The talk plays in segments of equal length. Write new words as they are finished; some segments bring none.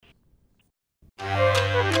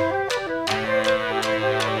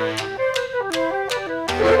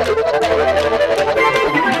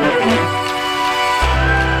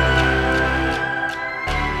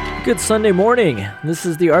Good Sunday morning. This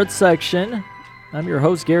is the Arts Section. I'm your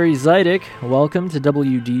host, Gary Zidek. Welcome to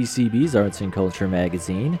WDCB's Arts and Culture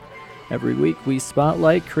magazine. Every week we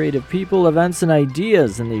spotlight creative people, events, and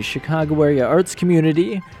ideas in the Chicago area arts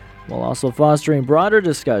community, while also fostering broader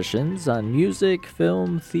discussions on music,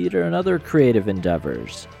 film, theater, and other creative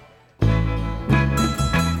endeavors.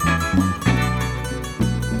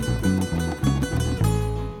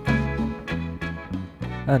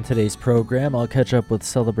 On today's program, I'll catch up with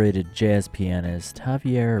celebrated jazz pianist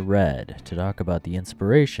Javier Red to talk about the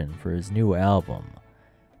inspiration for his new album.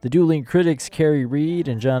 The Dueling Critics Kerry, Reid,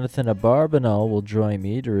 and Jonathan Abarbanel will join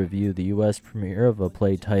me to review the U.S. premiere of a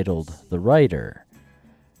play titled The Writer.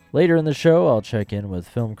 Later in the show, I'll check in with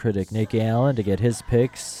film critic Glen Ellyn to get his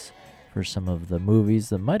picks for some of the movies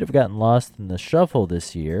that might have gotten lost in the shuffle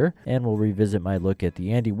this year, and we'll revisit my look at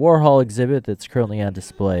the Andy Warhol exhibit that's currently on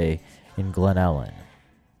display in Glen Ellyn.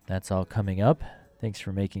 That's all coming up. Thanks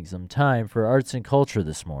for making some time for arts and culture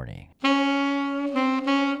this morning.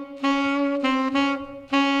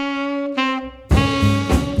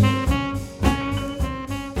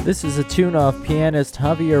 This is a tune off pianist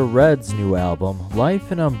Javier Red's new album,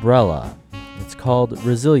 Life and Umbrella. It's called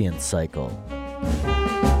Resilience Cycle.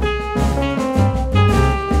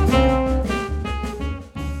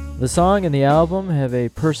 The song and the album have a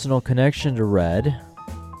personal connection to Red.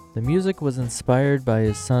 The music was inspired by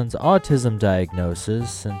his son's autism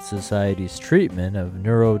diagnosis and society's treatment of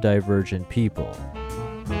neurodivergent people.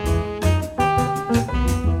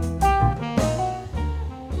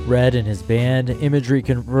 Red and his band, Imagery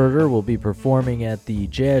Converter, will be performing at the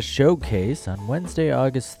Jazz Showcase on Wednesday,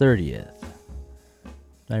 August 30th.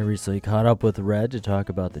 I recently caught up with Red to talk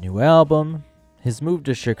about the new album, his move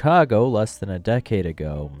to Chicago less than a decade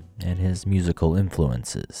ago, and his musical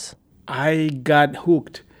influences. I got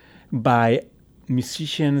hooked by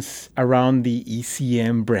musicians around the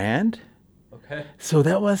ECM brand. Okay. So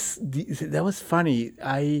that was funny.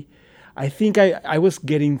 I think I was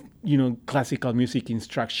getting, classical music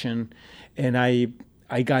instruction, and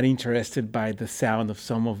I got interested by the sound of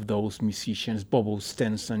some of those musicians, Bobo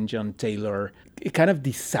Stenson, John Taylor. I kind of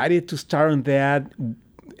decided to start on that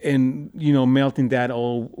and, melting that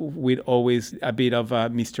all with always a bit of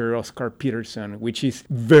Mr. Oscar Peterson, which is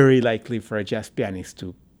very likely for a jazz pianist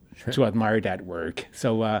to admire that work.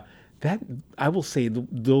 So that I will say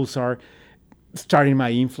those are starting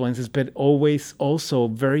my influences, but always also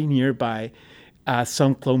very nearby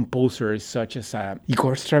some composers such as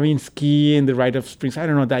Igor Stravinsky and the Rite of Springs. I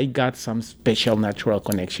don't know, I got some special natural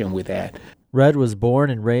connection with that. Red was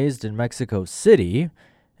born and raised in Mexico City.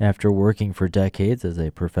 After working for decades as a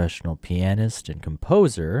professional pianist and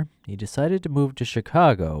composer, he decided to move to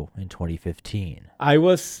Chicago in 2015. I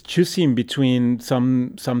was choosing between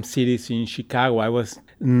some cities in Chicago. I was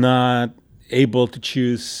not able to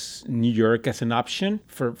choose New York as an option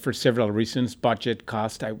for several reasons. Budget,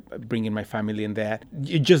 cost, I bring in my family in that.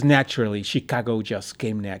 It just naturally, Chicago just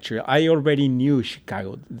came natural. I already knew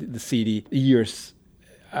Chicago, the city, years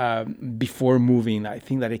before moving. I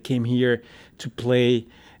think that I came here to play,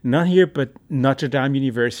 not here, but Notre Dame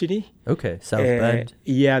University. Okay, South Bend.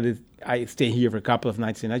 Yeah, I stayed here for a couple of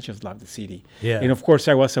nights, and I just love the city. Yeah. And of course,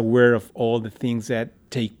 I was aware of all the things that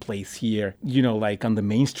take place here, like on the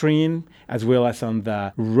mainstream, as well as on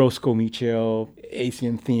the Roscoe Mitchell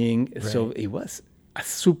Asian thing. Right. So it was a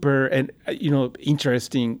super and,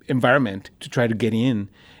 interesting environment to try to get in.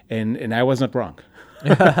 And I was not wrong.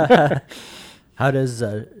 How does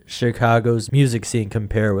Chicago's music scene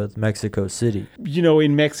compare with Mexico City?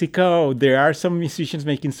 In Mexico, there are some musicians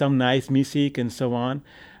making some nice music and so on,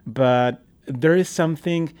 but there is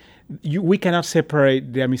something, we cannot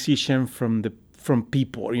separate the musician from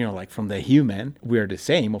people, like from the human. We are the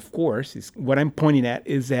same, of course. What I'm pointing at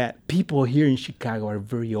is that people here in Chicago are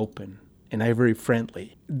very open and are very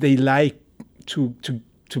friendly. They like to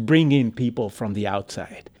bring in people from the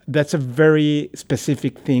outside. That's a very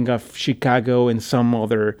specific thing of Chicago and some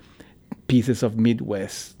other pieces of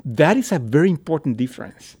Midwest. That is a very important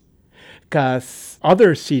difference. Because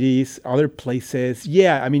other cities, other places,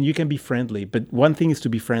 you can be friendly, but one thing is to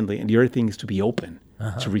be friendly and the other thing is to be open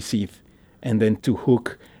to receive and then to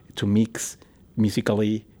hook, to mix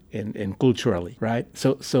musically and culturally, right?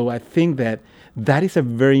 So I think that is a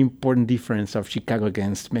very important difference of Chicago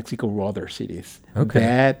against Mexico or other cities. Okay.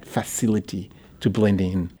 That facility to blend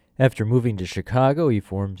in. After moving to Chicago, he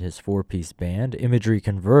formed his four-piece band, Imagery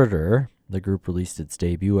Converter. The group released its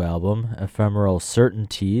debut album, Ephemeral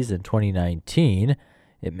Certainties, in 2019.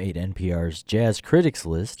 It made NPR's Jazz Critics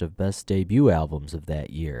list of best debut albums of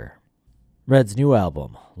that year. Red's new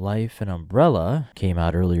album, Life and Umbrella, came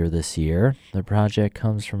out earlier this year. The project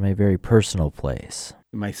comes from a very personal place.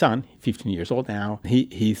 My son, 15 years old now,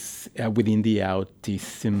 he's within the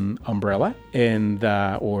autism umbrella and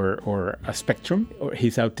or a spectrum, or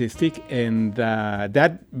he's autistic, and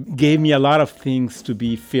that gave me a lot of things to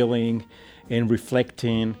be feeling and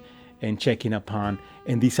reflecting and checking upon,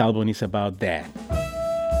 and this album is about that.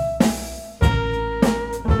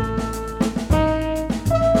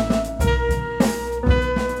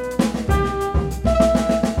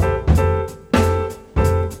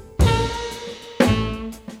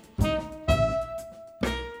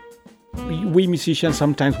 We musicians,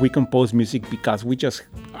 sometimes we compose music because we just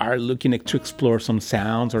are looking to explore some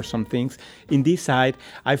sounds or some things. In this side,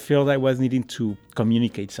 I felt I was needing to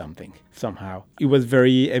communicate something somehow. It was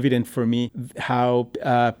very evident for me how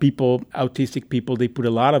autistic people, they put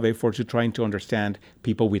a lot of effort to trying to understand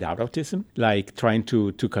people without autism, like trying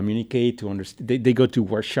to communicate, to understand. They go to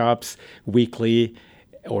workshops weekly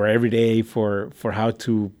or every day for how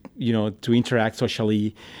to interact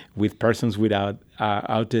socially with persons without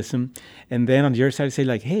autism. And then on the other side, I say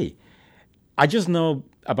like, hey, I just know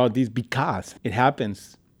about this because it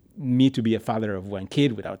happens me to be a father of one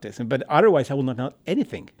kid with autism, but otherwise I will not know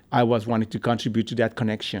anything. I was wanting to contribute to that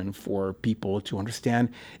connection for people to understand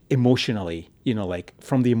emotionally, like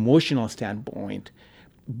from the emotional standpoint,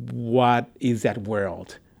 what is that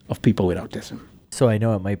world of people with autism. So I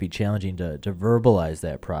know it might be challenging to verbalize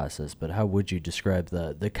that process, but how would you describe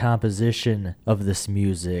the composition of this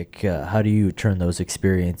music? How do you turn those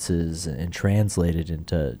experiences and translate it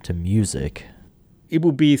into music? It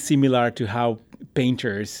would be similar to how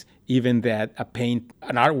painters, even that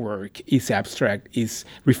an artwork is abstract, is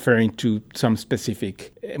referring to some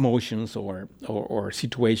specific emotions or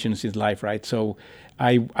situations in life, right? So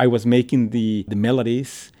I was making the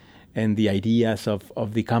melodies and the ideas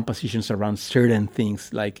of the compositions around certain things,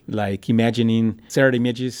 like imagining certain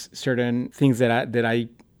images, certain things that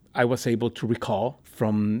I was able to recall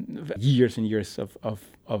from years and years of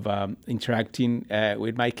interacting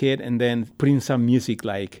with my kid, and then putting some music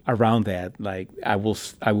like around that. Like I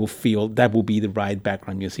will feel that will be the right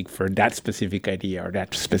background music for that specific idea or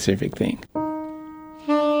that specific thing.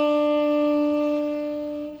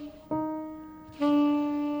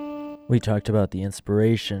 We talked about the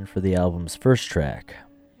inspiration for the album's first track,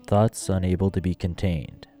 Thoughts Unable to Be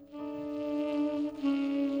Contained.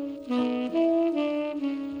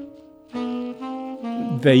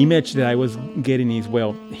 The image that I was getting is,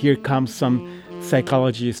 well, here comes some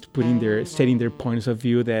psychologists stating their points of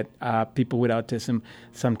view that people with autism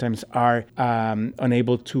sometimes are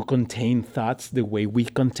unable to contain thoughts the way we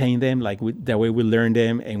contain them, like the way we learn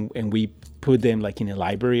them, and we put them like in a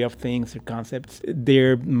library of things or concepts.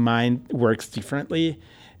 Their mind works differently.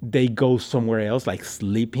 They go somewhere else, like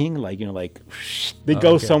sleeping, they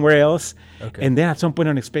go somewhere else. Okay. And then at some point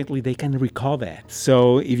unexpectedly, they can recall that.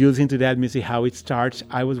 So if you listen to that music, how it starts,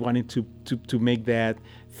 I was wanting to make that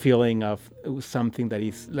feeling of something that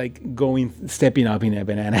is like stepping up in a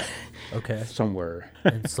banana. Okay. Somewhere.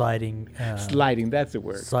 And sliding. Sliding, that's the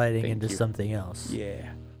word. Sliding into something else.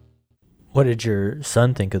 Yeah. What did your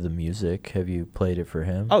son think of the music? Have you played it for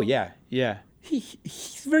him? Oh, yeah.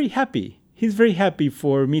 He's very happy. He's very happy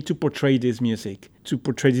for me to portray this music, to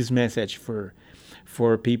portray this message for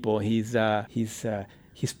people. He's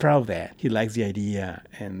proud of that. He likes the idea,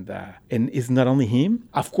 and it's not only him.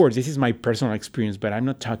 Of course, this is my personal experience, but I'm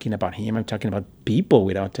not talking about him. I'm talking about people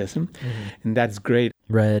with autism, and that's great.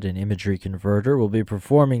 Red, an imagery converter, will be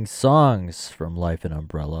performing songs from Life in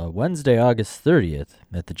Umbrella Wednesday, August 30th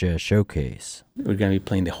at the Jazz Showcase. We're going to be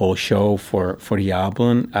playing the whole show for the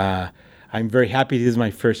album. I'm very happy. This is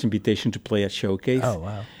my first invitation to play at Showcase. Oh,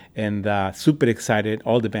 wow. And super excited.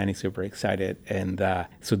 All the band is super excited. And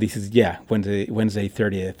so this is, Wednesday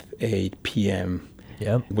 30th, 8 p.m.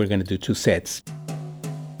 Yep. We're going to do 2 sets.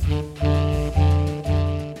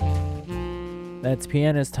 That's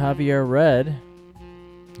pianist Javier Red.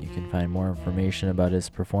 You can find more information about his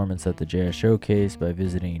performance at the Jazz Showcase by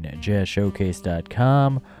visiting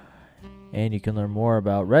jazzshowcase.com. And you can learn more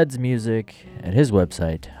about Red's music at his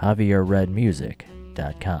website,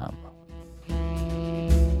 javierredmusic.com.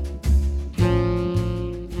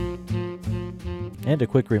 And a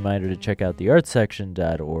quick reminder to check out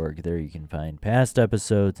theartsection.org. There you can find past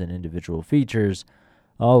episodes and individual features,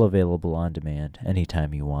 all available on demand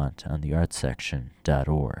anytime you want on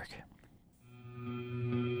theartsection.org.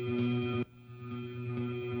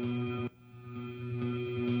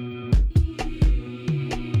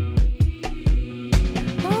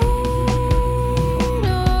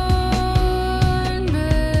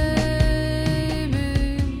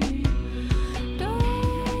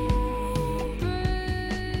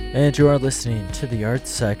 And you are listening to The Art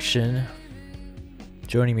Section.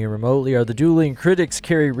 Joining me remotely are the Dueling Critics,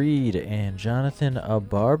 Kerry, Reid, and Jonathan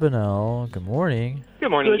Abarbanel. Good morning. Good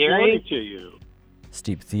morning, Gary. Good morning to you.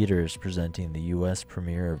 Steep Theatre is presenting the U.S.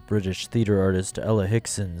 premiere of British theatre artist Ella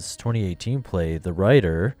Hickson's 2018 play, The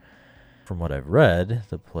Writer. From what I've read,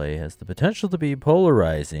 the play has the potential to be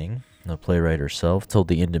polarizing. The playwright herself told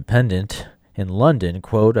The Independent in London,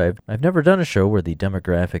 quote, I've never done a show where the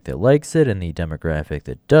demographic that likes it and the demographic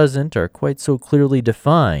that doesn't are quite so clearly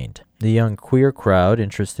defined. The young queer crowd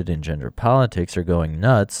interested in gender politics are going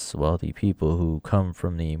nuts, while the people who come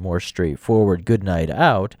from the more straightforward good night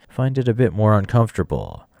out find it a bit more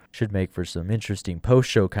uncomfortable. Should make for some interesting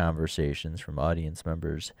post-show conversations from audience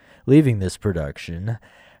members leaving this production.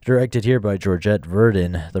 Directed here by Georgette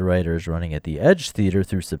Verdon, The Writer is running at the Edge Theatre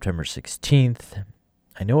through September 16th.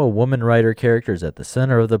 I know a woman writer character is at the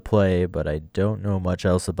center of the play, but I don't know much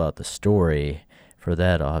else about the story. For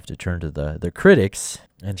that, I'll have to turn to the critics.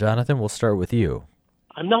 And Jonathan, we'll start with you.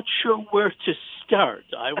 I'm not sure where to start.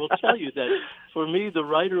 I will tell you that for me, The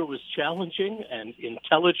Writer was challenging and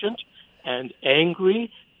intelligent and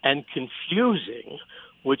angry and confusing,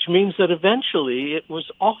 which means that eventually it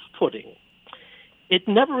was off-putting. It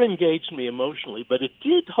never engaged me emotionally, but it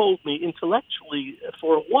did hold me intellectually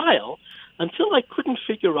for a while until I couldn't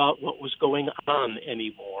figure out what was going on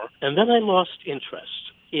anymore, and then I lost interest.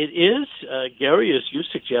 It is, Gary, as you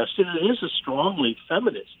suggested, it is a strongly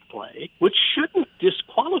feminist play, which shouldn't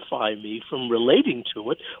disqualify me from relating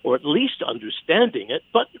to it, or at least understanding it,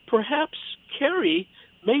 but perhaps Kerry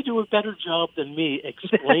may do a better job than me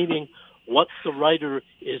explaining what The Writer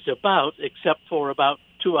is about, except for about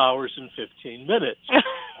 2 hours and 15 minutes.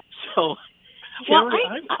 So, Kerry,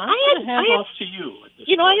 I'm going to hand off to you.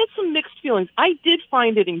 I had some mixed feelings. I did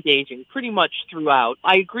find it engaging pretty much throughout.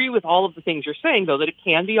 I agree with all of the things you're saying, though, that it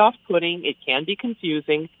can be off-putting, it can be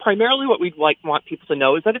confusing. Primarily what we'd want people to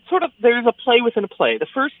know is that it's there's a play within a play. The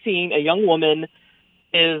first scene, a young woman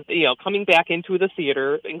is, coming back into the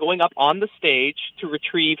theater and going up on the stage to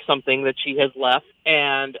retrieve something that she has left,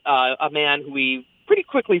 and a man who we pretty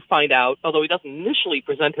quickly find out, although he doesn't initially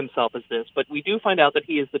present himself as this, but we do find out that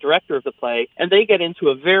he is the director of the play, and they get into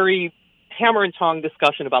a very hammer and tong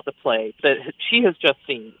discussion about the play that she has just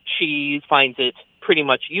seen. She finds it pretty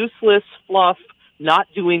much useless, fluff, not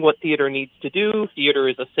doing what theater needs to do. Theater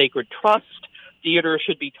is a sacred trust. Theater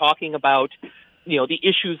should be talking about, the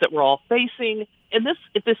issues that we're all facing. And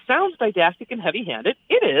if this sounds didactic and heavy-handed,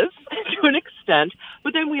 it is to an extent,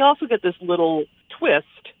 but then we also get this little twist.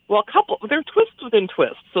 Well, there are twists within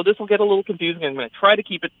twists, so this will get a little confusing. I'm going to try to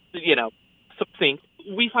keep it, succinct.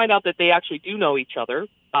 We find out that they actually do know each other.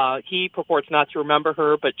 He purports not to remember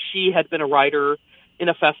her, but she had been a writer in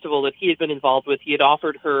a festival that he had been involved with. He had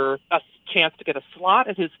offered her a chance to get a slot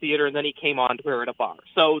at his theater, and then he came on to her at a bar.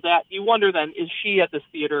 So that you wonder then, is she at this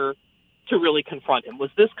theater to really confront him? Was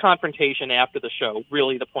this confrontation after the show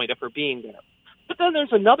really the point of her being there? But then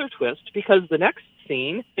there's another twist, because the next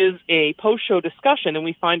scene is a post-show discussion, and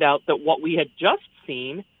we find out that what we had just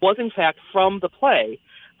seen was in fact from the play,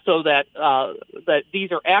 so that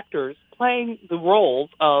these are actors playing the roles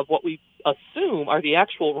of what we assume are the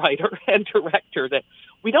actual writer and director, that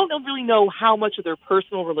we don't really know how much of their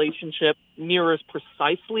personal relationship mirrors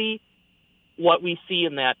precisely what we see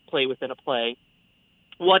in that play within a play.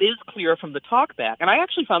 What is clear from the talkback, and I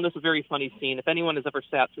actually found this a very funny scene. If anyone has ever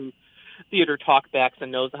sat through theater talkbacks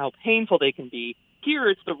and knows how painful they can be, here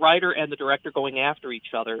it's the writer and the director going after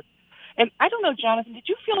each other. And I don't know, Jonathan, did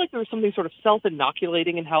you feel like there was something sort of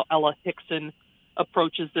self-inoculating in how Ella Hickson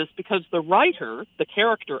approaches this? Because the writer, the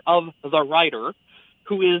character of the writer,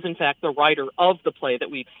 who is in fact the writer of the play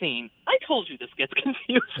that we've seen, I told you this gets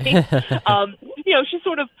confusing. She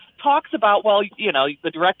sort of talks about,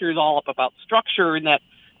 the director is all up about structure, and that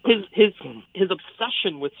his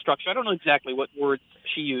obsession with structure, I don't know exactly what words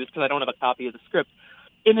she used because I don't have a copy of the script,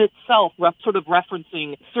 in itself sort of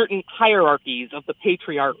referencing certain hierarchies of the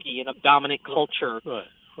patriarchy and of dominant culture. Right.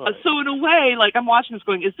 So in a way, I'm watching this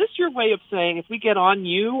going, is this your way of saying if we get on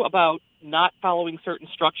you about not following certain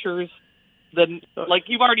structures, then, like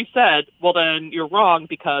you've already said, well, then you're wrong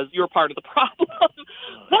because you're part of the problem?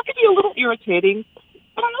 That could be a little irritating,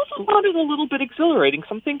 but I also found it a little bit exhilarating.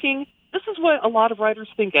 So I'm thinking, this is what a lot of writers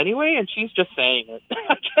think anyway, and she's just saying it.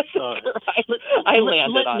 I guess I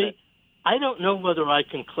landed on it. I don't know whether I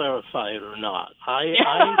can clarify it or not.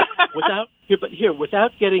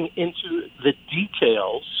 Without getting into the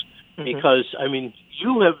details, because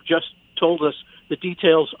you have just told us the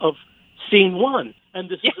details of scene one, and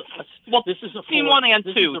this is a scene one and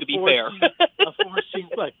two, to be fair, a four-scene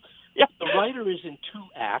play. Yeah. The writer is in 2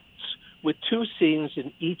 acts with 2 scenes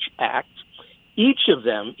in each act. Each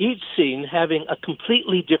scene having a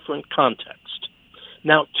completely different context.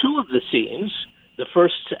 Now, two of the scenes, the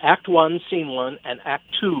first Act 1, Scene 1, and Act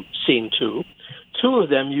 2, Scene 2, two of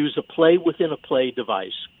them use a play-within-a-play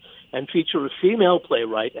device and feature a female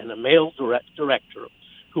playwright and a male director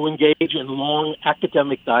who engage in long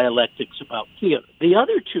academic dialectics about theater. The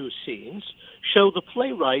other two scenes show the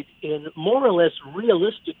playwright in more or less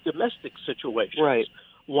realistic domestic situations. Right.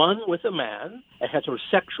 One with a man, a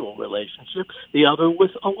heterosexual relationship, the other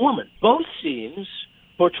with a woman. Both scenes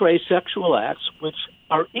portray sexual acts which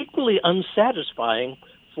are equally unsatisfying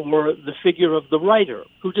for the figure of the writer,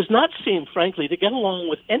 who does not seem, frankly, to get along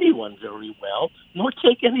with anyone very well, nor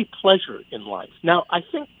take any pleasure in life. Now, I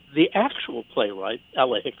think the actual playwright,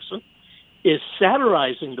 Ella Hickson, is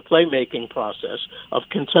satirizing the playmaking process of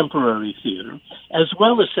contemporary theater, as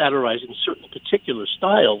well as satirizing certain particular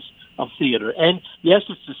styles of theater. And yes,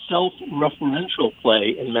 it's a self-referential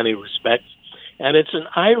play in many respects, and it's an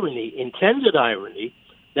irony, intended irony,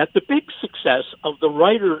 that the big success of the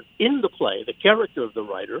writer in the play, the character of the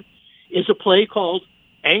writer, is a play called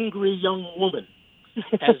Angry Young Woman,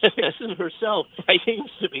 as Hickson herself seems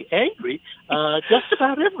to be angry just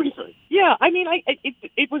about everything. Yeah, I mean,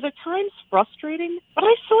 it was at times frustrating, but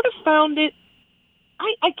I sort of found it,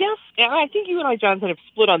 I guess, and I think you and I, Jonathan, have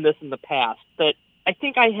split on this in the past, that I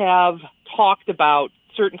think I have talked about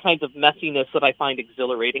certain kinds of messiness that I find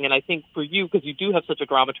exhilarating. And I think for you, because you do have such a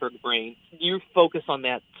dramaturg brain, you focus on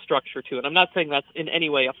that structure too. And I'm not saying that's in any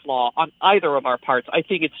way a flaw on either of our parts. I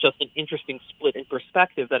think it's just an interesting split in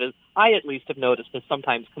perspective that is, I at least have noticed, has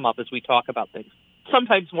sometimes come up as we talk about things,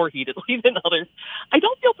 sometimes more heatedly than others. I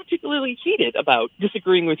don't feel particularly heated about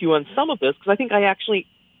disagreeing with you on some of this, because I think I actually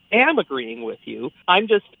am agreeing with you. I'm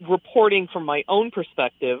just reporting from my own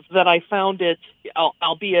perspective that I found it,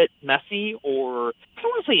 albeit messy, or I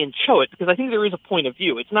don't want to say inchoate, because I think there is a point of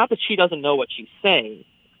view. It's not that she doesn't know what she's saying.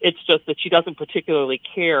 It's just that she doesn't particularly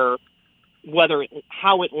care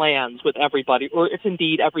how it lands with everybody, or if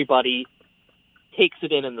indeed everybody takes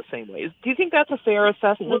it in the same ways. Do you think that's a fair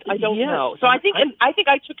assessment? I don't know. So I think I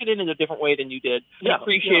took it in a different way than you did. Yeah,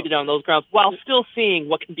 appreciated it on those grounds, while still seeing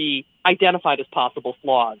what can be identified as possible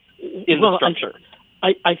flaws in the structure.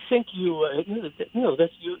 I think you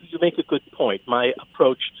make a good point. My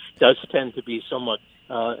approach does tend to be somewhat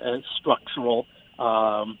structural,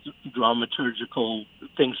 dramaturgical,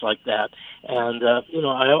 things like that. And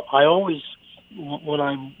I always, when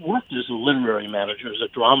I worked as a literary manager, as a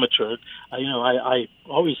dramaturg, I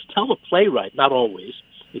always tell a playwright, not always,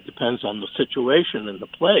 it depends on the situation in the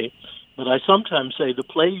play, but I sometimes say the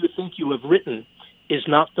play you think you have written is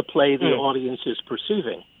not the play the audience is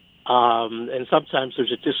perceiving. And sometimes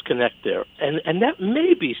there's a disconnect there. And that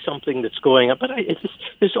may be something that's going on, but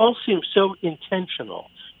this all seems so intentional,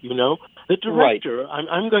 The director, right.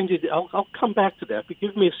 I'll come back to that, but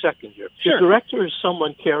give me a second here. Sure. The director is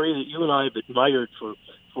someone, Kerry, that you and I have admired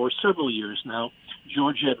for several years now,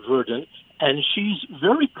 Georgette Verdon, and she's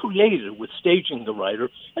very creative with staging the writer,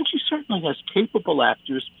 and she certainly has capable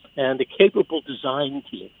actors and a capable design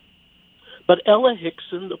team. But Ella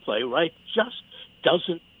Hickson, the playwright, just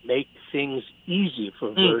doesn't make things easy for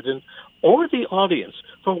Verdon or the audience.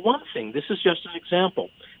 For one thing, this is just an example,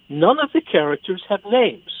 none of the characters have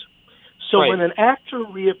names. So when an actor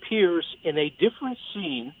reappears in a different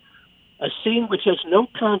scene, a scene which has no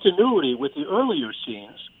continuity with the earlier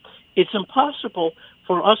scenes, it's impossible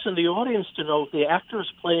for us in the audience to know if the actor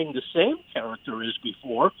is playing the same character as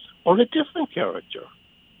before or a different character.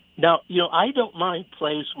 Now, I don't mind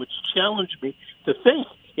plays which challenge me to think,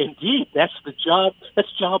 indeed, that's job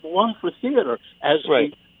one for theater, as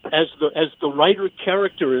the writer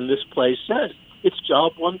character in this play says. It's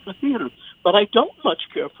job one for theater. But I don't much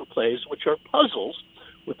care for plays which are puzzles,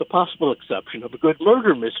 with the possible exception of a good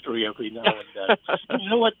murder mystery every now and then. You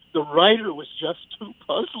know what? The writer was just too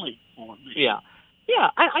puzzling for me. Yeah.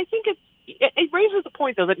 I think it raises the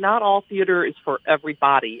point, though, that not all theater is for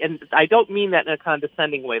everybody. And I don't mean that in a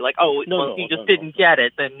condescending way, like, he just didn't get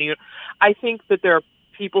it. Then I think that there are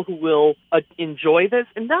people who will enjoy this,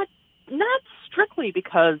 and not strictly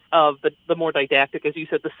because of the more didactic, as you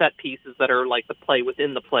said, the set pieces that are like the play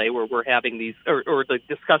within the play, where we're having these, or the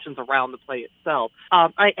discussions around the play itself.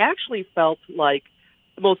 I actually felt like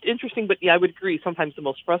the most interesting, but I would agree, sometimes the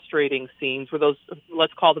most frustrating scenes were those,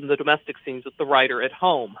 let's call them the domestic scenes with the writer at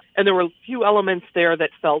home. And there were a few elements there that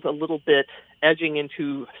felt a little bit edging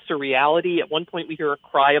into surreality. At one point we hear a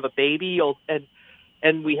cry of a baby,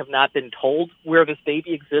 and we have not been told where this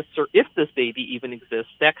baby exists or if this baby even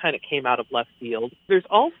exists. That kind of came out of left field. There's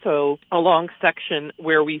also a long section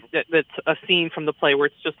where that's a scene from the play where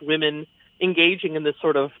it's just women engaging in this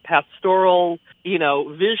sort of pastoral,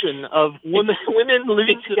 vision of women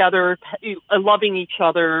living together, loving each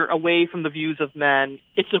other away from the views of men.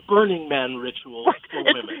 It's a Burning Man ritual for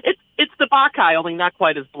women. It's the Bacchae, only not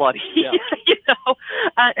quite as bloody. Yeah.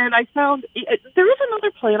 And I found there is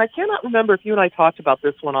another play, and I cannot remember if you and I talked about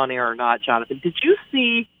this one on air or not, Jonathan. Did you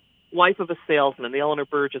see Wife of a Salesman, the Eleanor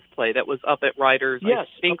Burgess play that was up at Writers, yes,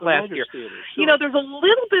 I think, last year? Theater, sure. There's a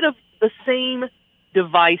little bit of the same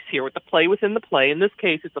device here with the play within the play. In this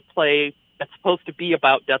case, it's a play that's supposed to be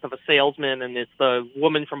about death of a salesman, and it's the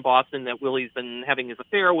woman from Boston that Willie's been having his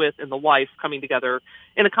affair with and the wife coming together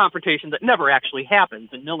in a confrontation that never actually happens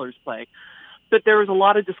in Miller's play. But there was a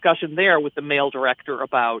lot of discussion there with the male director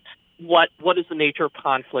about what is the nature of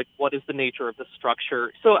conflict, what is the nature of the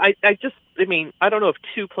structure. So I don't know if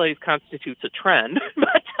two plays constitutes a trend,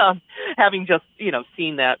 but having just,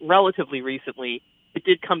 seen that relatively recently, it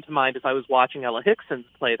did come to mind as I was watching Ella Hickson's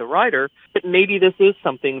play, The Rider, that maybe this is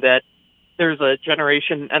something that there's a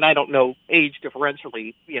generation, and I don't know age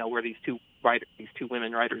differentially, where these two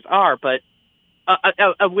women writers are, but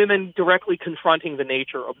a women directly confronting the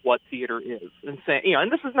nature of what theater is and saying,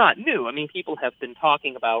 and this is not new. I mean, people have been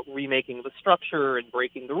talking about remaking the structure and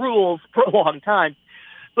breaking the rules for a long time,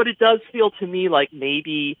 but it does feel to me like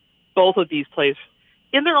maybe both of these plays,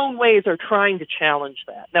 in their own ways, are trying to challenge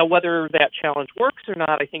that. Now, whether that challenge works or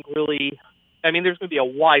not, I think really, there's going to be a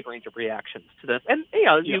wide range of reactions to this. And,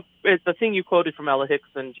 the thing you quoted from Ella Hicks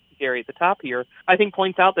and Gary at the top here, I think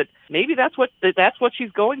points out that maybe that's what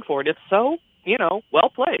she's going for. And if so,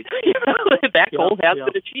 well played. That goal has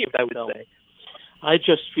been achieved, I would say. I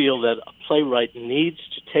just feel that a playwright needs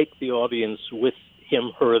to take the audience with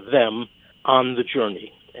him, her, them on the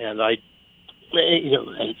journey. And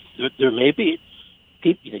and there may be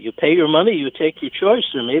people, you pay your money, you take your choice.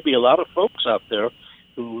 There may be a lot of folks out there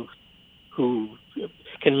who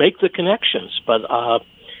can make the connections, but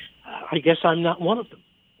I guess I'm not one of them.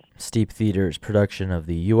 Steep Theater's production of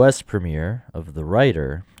the U.S. premiere of The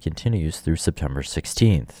Writer continues through September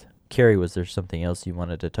 16th. Kerry, was there something else you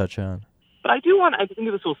wanted to touch on? But I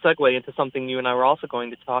think this will segue into something you and I were also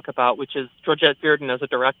going to talk about, which is Georgette Bearden as a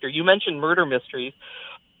director. You mentioned murder mysteries.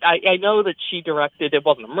 I know that she directed, it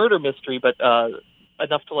wasn't a murder mystery, but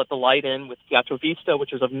Enough to Let the Light In with Teatro Vista,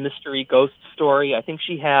 which is a mystery ghost story. I think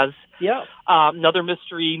she has another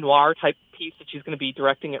mystery noir type piece that she's going to be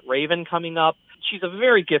directing at Raven coming up. She's a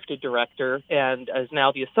very gifted director and is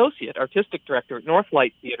now the associate artistic director at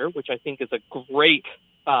Northlight Theater, which I think is a great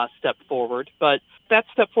step forward. But that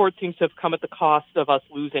step forward seems to have come at the cost of us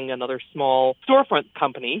losing another small storefront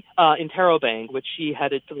company in Terabang, which she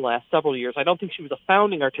headed for the last several years. I don't think she was a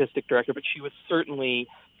founding artistic director, but she was certainly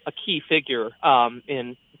a key figure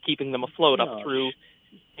in keeping them afloat up through,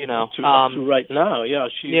 up to right now.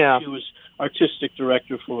 She was artistic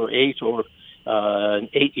director for 8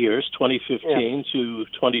 years, 2015 to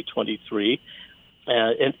 2023.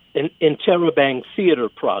 And Terabang Theater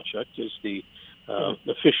Project is the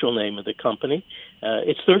official name of the company.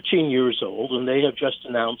 It's 13 years old, and they have just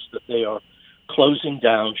announced that they are shutting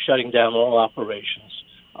down all operations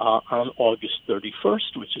on August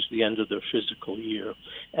 31st, which is the end of their physical year.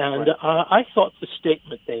 And I thought the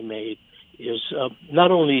statement they made is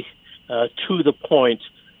not only to the point,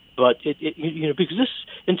 but because this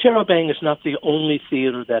Interrobang is not the only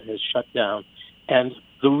theater that has shut down, and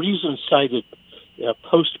the reasons cited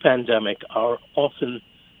post-pandemic are often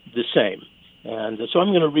the same. And so I'm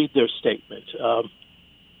going to read their statement.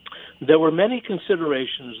 There were many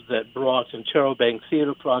considerations that brought Interrobang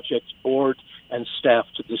Theater Project's board and staff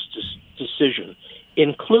to this decision,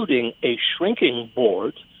 including a shrinking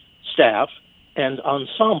board, staff, and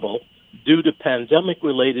ensemble due to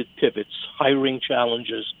pandemic-related pivots, hiring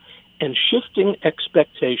challenges, and shifting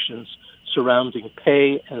expectations surrounding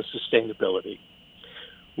pay and sustainability.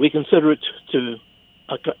 We consider it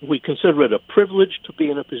a privilege to be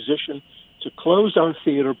in a position to close our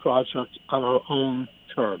theater project on our own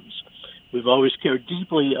terms. We've always cared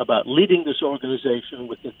deeply about leading this organization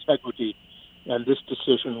with integrity, and this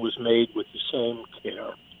decision was made with the same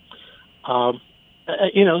care.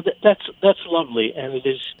 That's lovely, and it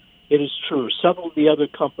is true. Several of the other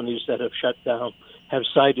companies that have shut down have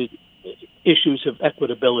cited issues of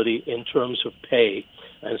equitability in terms of pay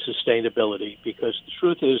and sustainability, because the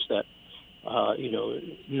truth is that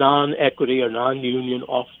non-equity or non-union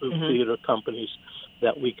off-the-theater companies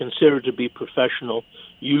that we consider to be professional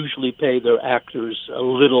usually pay their actors a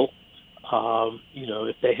little.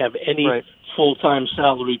 If they have any full-time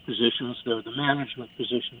salary positions, they're the management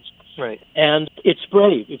positions. Right. And it's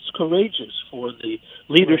brave, it's courageous for the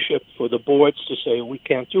leadership, for the boards to say, we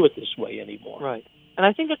can't do it this way anymore. Right. And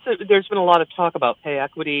I think there's been a lot of talk about pay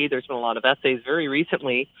equity. There's been a lot of essays very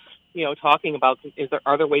recently, talking about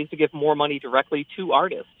are there ways to give more money directly to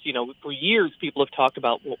artists? For years people have talked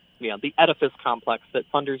about the edifice complex that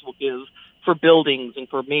funders will give for buildings and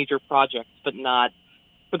for major projects, but not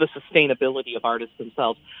for the sustainability of artists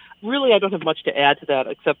themselves. Really, I don't have much to add to that,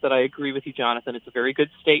 except that I agree with you, Jonathan. It's a very good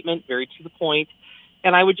statement, very to the point.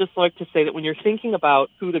 And I would just like to say that when you're thinking about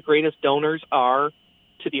who the greatest donors are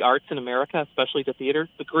to the arts in America, especially to theater,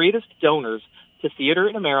 the greatest donors to theater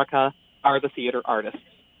in America are the theater artists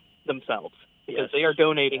themselves, because they are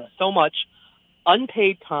donating so much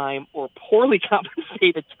unpaid time or poorly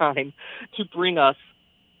compensated time to bring us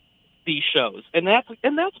these shows. And that's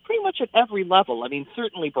pretty much at every level. I mean,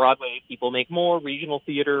 certainly Broadway people make more, regional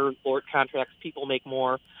theater, Lord contracts people make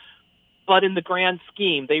more. But in the grand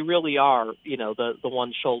scheme, they really are, the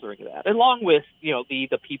ones shouldering that, along with,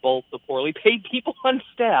 the people, the poorly paid people on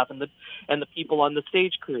staff and the people on the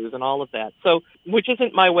stage crews and all of that. So, which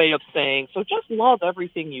isn't my way of saying, so just love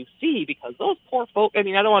everything you see, because those poor folk, I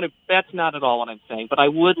mean, I don't want to, that's not at all what I'm saying, but I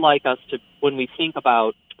would like us to, when we think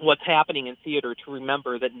about what's happening in theater, to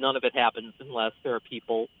remember that none of it happens unless there are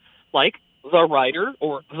people like the writer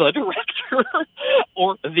or the director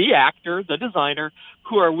or the actor, the designer,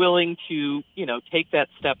 who are willing to, take that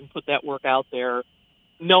step and put that work out there,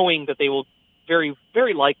 knowing that they will very,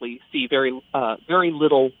 very likely see very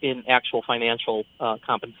little in actual financial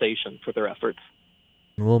compensation for their efforts.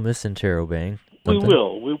 We'll miss Interrobang. We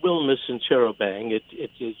will miss Interrobang. It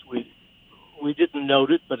is we didn't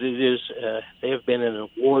note it, but it is. They have been an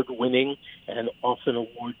award-winning and often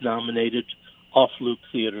award-nominated off-loop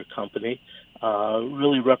theater company,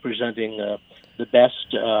 really representing the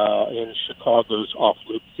best in Chicago's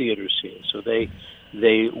off-loop theater scene. So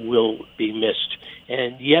they will be missed.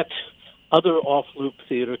 And yet, other off-loop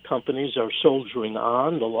theater companies are soldiering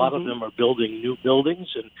on. A lot of them are building new buildings,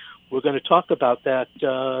 and we're going to talk about that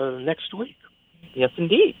next week. Yes,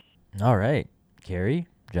 indeed. All right. Kerry,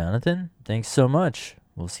 Jonathan, thanks so much.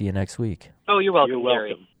 We'll see you next week. Oh, you're welcome, You're welcome.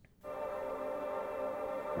 Gary.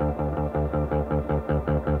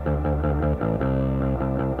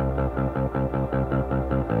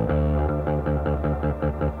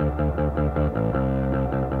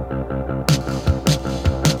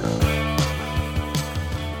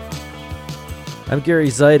 I'm Gary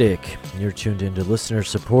Zidek. You're tuned into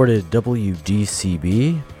listener-supported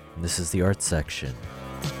WDCB. This is the Arts Section.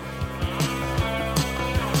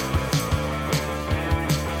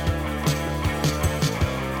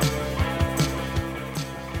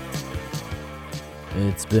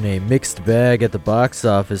 It's been a mixed bag at the box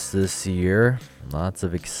office this year. Lots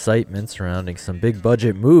of excitement surrounding some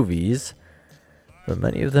big-budget movies, but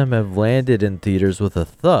many of them have landed in theaters with a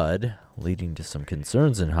thud, leading to some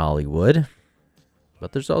concerns in Hollywood.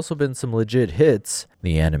 But there's also been some legit hits.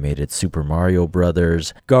 The animated Super Mario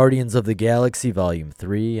Bros., Guardians of the Galaxy Volume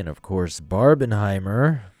 3, and of course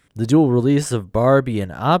Barbenheimer. The dual release of Barbie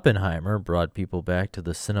and Oppenheimer brought people back to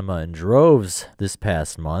the cinema in droves this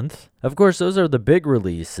past month. Of course, those are the big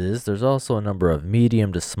releases. There's also a number of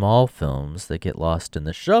medium to small films that get lost in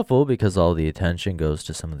the shuffle because all the attention goes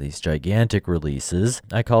to some of these gigantic releases.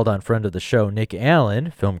 I called on friend of the show Nick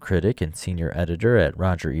Allen, film critic and senior editor at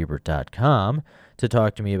RogerEbert.com, to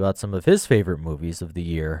talk to me about some of his favorite movies of the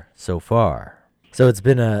year so far. So it's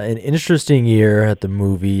been an interesting year at the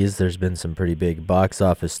movies. There's been some pretty big box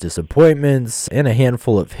office disappointments and a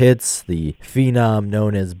handful of hits. The phenom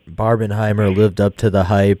known as Barbenheimer lived up to the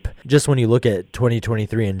hype. Just when you look at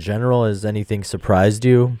 2023 in general, has anything surprised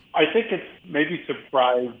you? I think it's maybe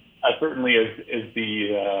surprised, certainly is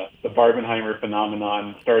the Barbenheimer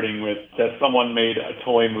phenomenon, starting with that someone made a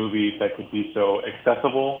toy movie that could be so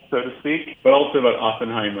accessible, so to speak, but also about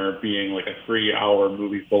Oppenheimer being like a 3-hour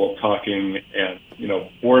movie full of talking and,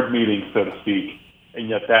 board meetings, so to speak, and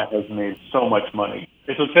yet that has made so much money.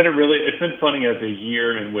 It's been funny as a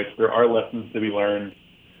year in which there are lessons to be learned,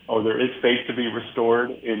 or there is space to be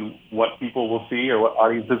restored in what people will see or what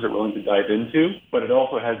audiences are willing to dive into. But it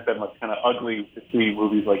also has been like kind of ugly to see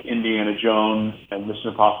movies like Indiana Jones and Mission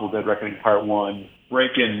Impossible Dead Reckoning Part 1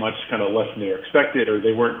 break in much kind of less than they were expected, or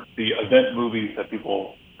they weren't the event movies that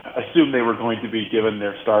people assumed they were going to be given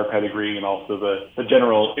their star pedigree and also the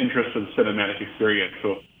general interest of the cinematic experience.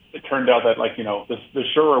 So it turned out that the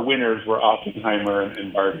surer winners were Oppenheimer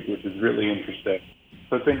and Barbie, which is really interesting.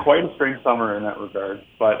 So it's been quite a strange summer in that regard,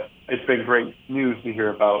 but it's been great news to hear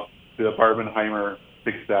about the Barbenheimer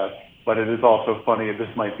success. But it is also funny that this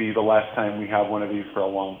might be the last time we have one of these for a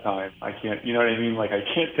long time. I can't, you know what I mean? Like, I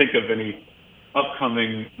can't think of any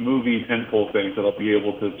upcoming movie tentpole things that'll be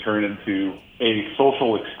able to turn into a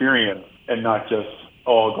social experience and not just,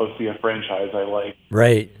 oh, I'll go see a franchise I like.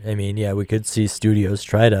 Right. I mean, yeah, we could see studios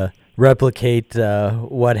try to replicate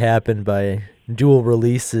what happened by dual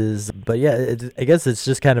releases. But yeah, I guess it's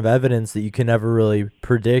just kind of evidence that you can never really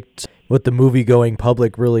predict what the movie-going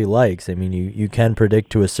public really likes. I mean, you can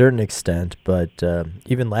predict to a certain extent, but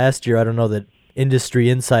even last year, I don't know that industry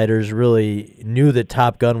insiders really knew that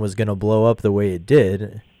Top Gun was going to blow up the way it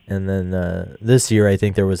did. And then this year, I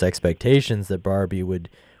think there was expectations that Barbie would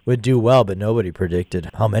do well, but nobody predicted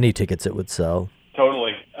how many tickets it would sell.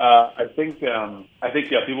 Totally. I think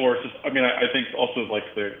people were just, I think also like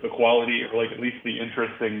the quality or like at least the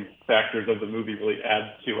interesting factors of the movie really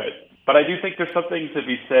adds to it. But I do think there's something to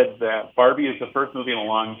be said that Barbie is the first movie in a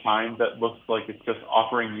long time that looks like it's just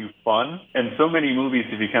offering you fun. And so many movies,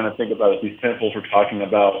 if you kind of think about it, these tentpoles we're talking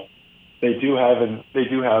about, they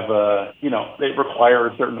require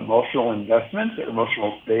a certain emotional investment,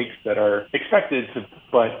 emotional stakes that are expected to,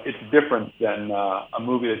 but it's different than a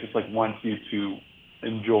movie that just like wants you to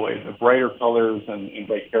enjoy the brighter colors and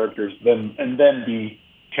bright characters, and then be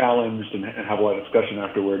challenged and have a lot of discussion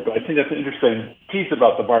afterward. But I think that's an interesting piece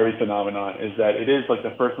about the Barbie phenomenon is that it is like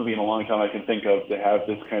the first movie in a long time I can think of to have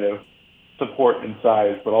this kind of support in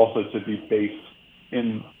size, but also to be based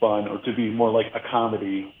in fun or to be more like a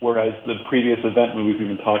comedy, whereas the previous event movies we've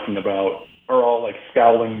been talking about are all like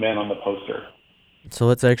scowling men on the poster. So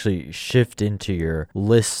let's actually shift into your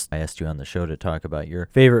list. I asked you on the show to talk about your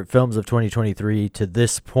favorite films of 2023 to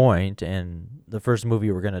this point, and the first movie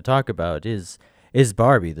we're going to talk about is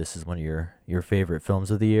Barbie. This is one of your favorite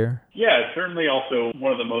films of the year? Yeah, it's certainly also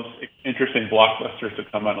one of the most interesting blockbusters to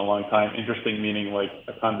come out in a long time. Interesting meaning like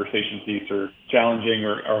a conversation piece or challenging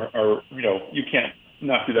or you can't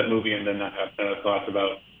not see that movie and then not have kind of thoughts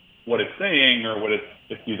about what it's saying or what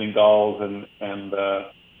it's using dolls and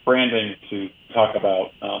branding to talk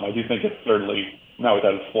about. I do think it's certainly not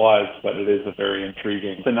without its flaws, but it is a very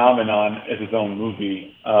intriguing phenomenon as its own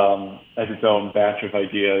movie, as its own batch of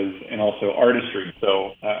ideas, and also artistry.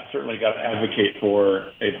 So certainly got to advocate for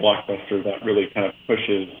a blockbuster that really kind of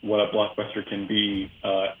pushes what a blockbuster can be,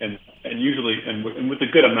 and usually and with a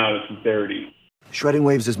good amount of sincerity. Shredding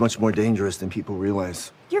waves is much more dangerous than people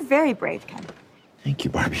realize. You're very brave, Ken. Thank you,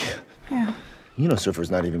 Barbie. Yeah. You know,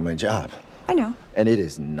 surfer's not even my job. I know. And it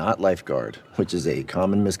is not lifeguard, which is a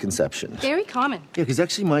common misconception. Very common. Yeah, because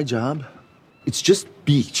actually my job, it's just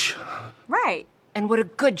beach. Right. And what a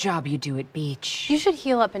good job you do at beach. You should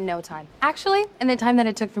heal up in no time. Actually, in the time that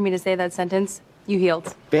it took for me to say that sentence, you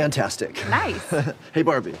healed. Fantastic. Nice. Hey,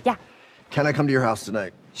 Barbie. Yeah. Can I come to your house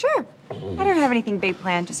tonight? Sure. I don't have anything big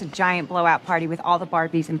planned, just a giant blowout party with all the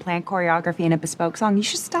Barbies and planned choreography and a bespoke song. You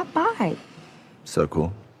should stop by. So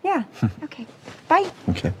cool. Yeah. Okay. Bye.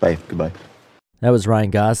 Okay, bye. Goodbye. That was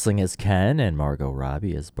Ryan Gosling as Ken and Margot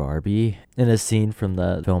Robbie as Barbie in a scene from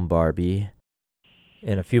the film Barbie.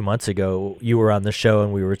 And a few months ago, you were on the show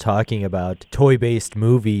and we were talking about toy-based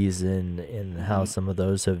movies and how some of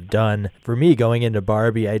those have done. For me, going into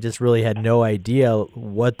Barbie, I just really had no idea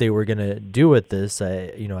what they were going to do with this.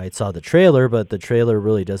 I saw the trailer, but the trailer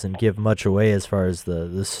really doesn't give much away as far as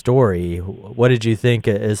the story. What did you think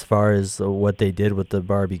as far as what they did with the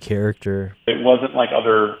Barbie character? It wasn't like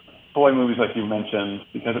other toy movies like you mentioned,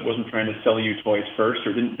 because it wasn't trying to sell you toys first,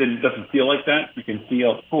 or doesn't feel like that. You can see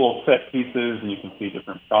cool set pieces, and you can see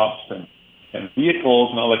different props and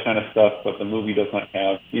vehicles and all that kind of stuff, but the movie does not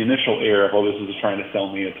have the initial air of, oh, this is just trying to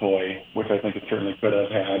sell me a toy, which I think it certainly could have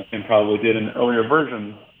had and probably did in earlier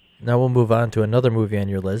versions. Now we'll move on to another movie on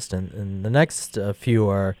your list, and the next few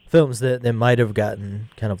are films that might have gotten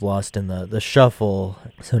kind of lost in the shuffle.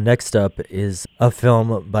 So next up is a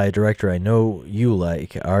film by a director I know you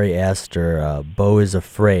like, Ari Aster, Beau is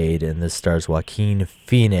Afraid, and this stars Joaquin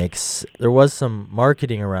Phoenix. There was some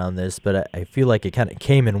marketing around this, but I feel like it kind of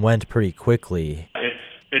came and went pretty quickly.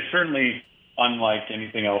 It's certainly unlike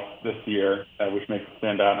anything else this year, which makes it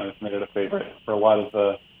stand out, and it's made it a favorite for a lot of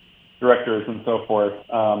the directors and so forth,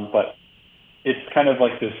 but it's kind of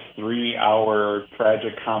like this 3-hour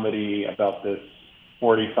tragic comedy about this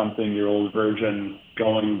 40-something-year-old virgin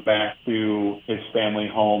going back to his family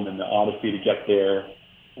home in the Odyssey to get there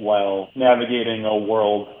while navigating a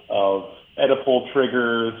world of Oedipal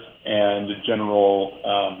triggers and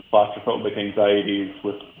general claustrophobic anxieties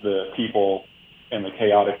with the people and the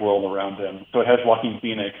chaotic world around him. So it has Joaquin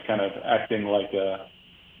Phoenix kind of acting like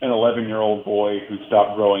an 11-year-old boy who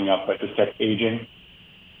stopped growing up but just kept aging,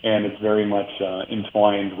 and it's very much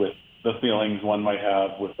entwined with the feelings one might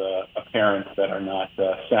have with a parent that are not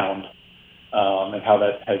sound, and how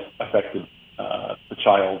that has affected the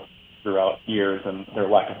child throughout years and their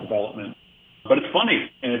lack of development. But it's funny,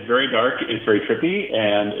 and it's very dark, it's very trippy,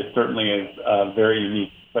 and it certainly is very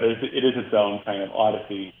unique but it is its own kind of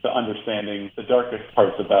odyssey to understanding the darkest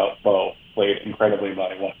parts about Bo, played incredibly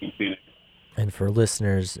by Joaquin Phoenix. And for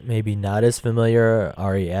listeners maybe not as familiar,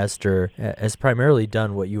 Ari Aster has primarily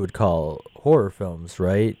done what you would call horror films,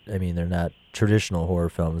 right? I mean, they're not traditional horror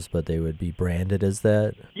films, but they would be branded as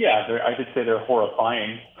that. Yeah, I could say they're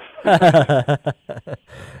horrifying.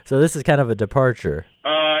 So this is kind of a departure.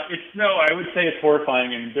 I would say it's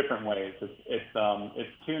horrifying in different ways. It's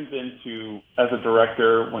tuned into, as a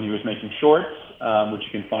director, when he was making shorts, which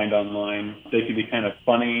you can find online. They can be kind of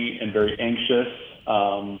funny and very anxious,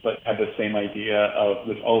 but have the same idea of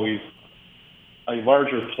there's always a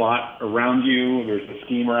larger plot around you. There's a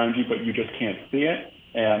scheme around you, but you just can't see it.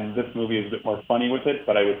 And this movie is a bit more funny with it,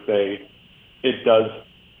 but I would say it does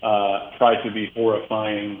try to be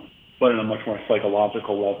horrifying, but on a much more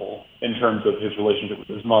psychological level in terms of his relationship with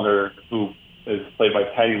his mother, who is played by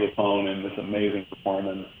Patti LuPone in this amazing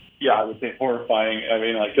performance. Yeah, I would say horrifying. I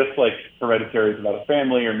mean, just like Hereditary is about a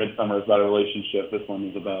family or Midsommar is about a relationship, this one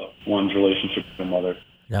is about one's relationship with their mother.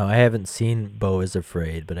 Now, I haven't seen Beau is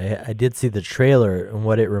Afraid, but I did see the trailer, and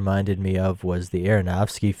what it reminded me of was the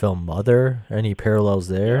Aronofsky film Mother. Any parallels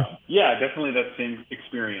there? Yeah, definitely that same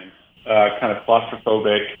experience. Kind of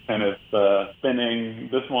claustrophobic, kind of spinning.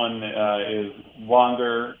 This one is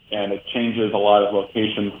longer, and it changes a lot of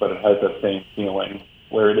locations, but it has that same feeling,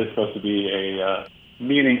 where it is supposed to be a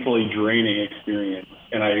meaningfully draining experience.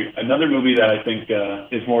 And another movie that I think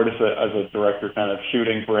is more just as a director kind of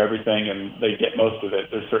shooting for everything, and they get most of it.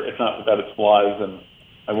 It's not without its flaws, and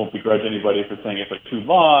I won't begrudge anybody for saying it's too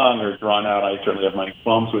long or drawn out. I certainly have my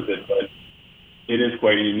qualms with it, but it is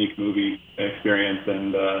quite a unique movie experience,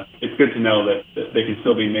 and it's good to know that they can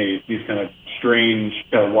still be made, these kind of strange,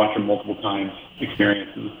 watch them multiple times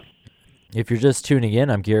experiences. If you're just tuning in,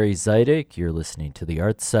 I'm Gary Zidek. You're listening to the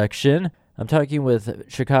Arts Section. I'm talking with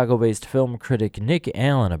Chicago-based film critic Nick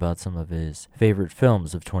Ellyn about some of his favorite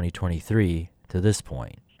films of 2023 to this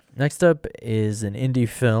point. Next up is an indie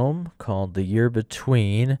film called The Year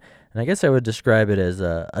Between, and I guess I would describe it as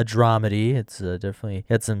a dramedy. It's definitely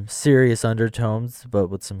got some serious undertones, but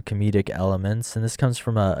with some comedic elements, and this comes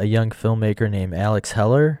from a young filmmaker named Alex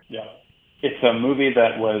Heller. Yeah. It's a movie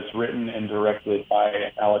that was written and directed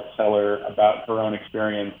by Alex Heller about her own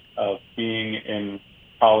experience of being in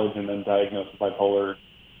college and then diagnosed with bipolar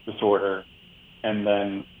disorder. And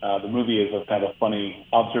then the movie is a kind of funny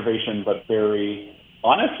observation, but very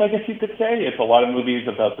honest, I guess you could say. It's a lot of movies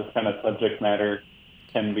about this kind of subject matter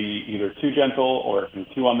can be either too gentle or can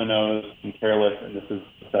be too on the nose and careless, and this is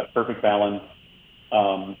that perfect balance,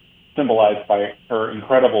 symbolized by her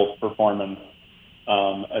incredible performance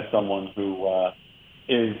as someone who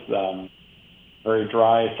is very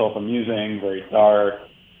dry, self-amusing, very dark,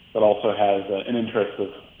 but also has an interest of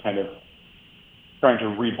kind of trying to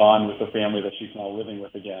rebond with the family that she's now living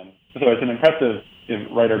with again. So it's an impressive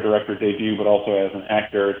writer-director debut, but also as an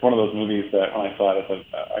actor. It's one of those movies that when I saw it,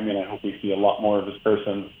 I hope we see a lot more of this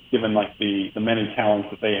person, given the many talents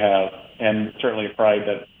that they have, and certainly a pride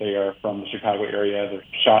that they are from the Chicago area. They're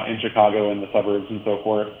shot in Chicago and the suburbs and so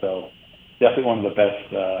forth. So definitely one of the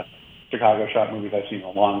best Chicago shot movies I've seen in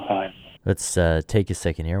a long time. Let's take a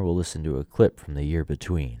second here. We'll listen to a clip from The Year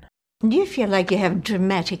Between. Do you feel like you have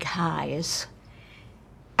dramatic highs?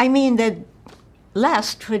 I mean, that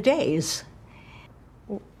last for days.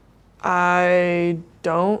 I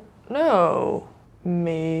don't know.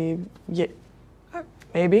 Maybe.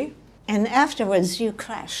 And afterwards you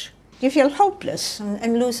crash. You feel hopeless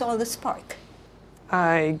and lose all the spark.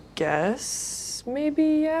 I guess,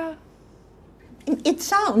 maybe, yeah. It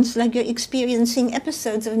sounds like you're experiencing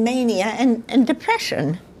episodes of mania and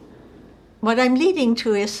depression. What I'm leading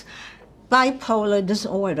to is bipolar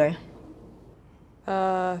disorder.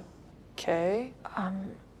 Okay.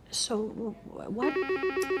 So, what?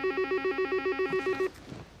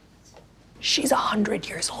 She's 100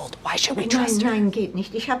 years old. Why should we trust her? Nein, geht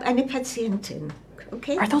nicht. Ich habe eine Patientin.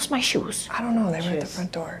 Okay? Are those my shoes? I don't know. They were at the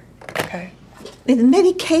front door. Okay. With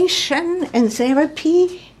medication and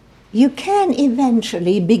therapy, you can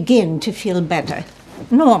eventually begin to feel better.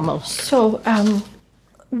 Normal. So,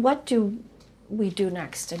 what do we do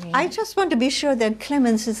next? I just want to be sure that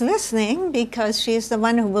Clemens is listening because she's the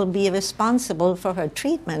one who will be responsible for her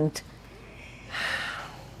treatment.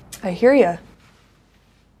 I hear ya.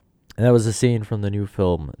 And that was a scene from the new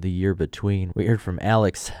film, The Year Between. We heard from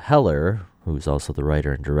Alex Heller, who's also the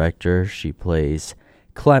writer and director. She plays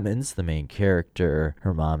Clemens, the main character.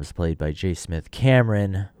 Her mom is played by J. Smith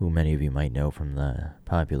Cameron, who many of you might know from the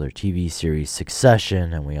popular TV series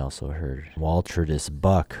Succession. And we also heard Walterdis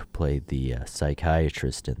Buck played the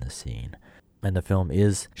psychiatrist in the scene. And the film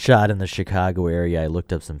is shot in the Chicago area. I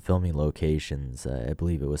looked up some filming locations. I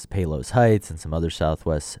believe it was Palos Heights and some other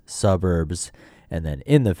southwest suburbs. And then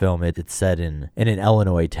in the film, it's set in an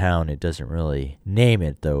Illinois town. It doesn't really name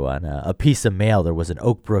it, though. On a piece of mail, there was an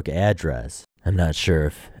Oak Brook address. I'm not sure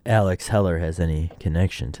if Alex Heller has any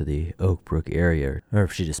connection to the Oak Brook area, or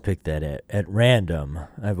if she just picked that at random.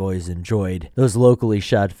 I've always enjoyed those locally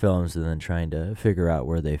shot films and then trying to figure out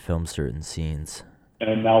where they film certain scenes.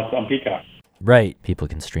 And now it's on Peacock. Right. People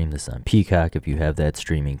can stream this on Peacock if you have that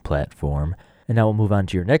streaming platform. And now we'll move on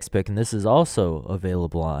to your next pick, and this is also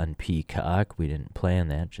available on Peacock. We didn't plan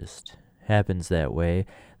that, just happens that way.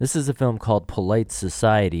 This is a film called Polite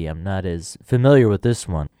Society. I'm not as familiar with this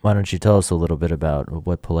one. Why don't you tell us a little bit about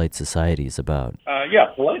what Polite Society is about?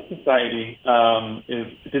 Polite Society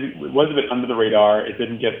it was a bit under the radar. It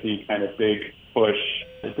didn't get the kind of big push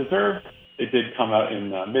it deserved. It did come out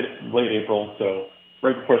in late April, so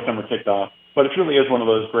right before summer kicked off. But it really is one of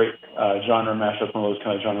those great genre mashups, one of those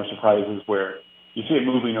kind of genre surprises where you see a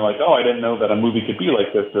movie and you're like, oh, I didn't know that a movie could be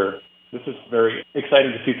like this, or this is very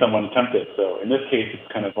exciting to see someone attempt it. So in this case, it's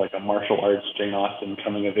kind of like a martial arts Jane Austen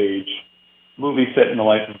coming-of-age movie set in the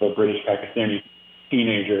life of a British Pakistani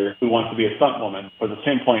teenager who wants to be a stunt woman. But at the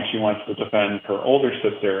same point, she wants to defend her older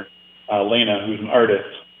sister, Lena, who's an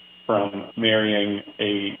artist, from marrying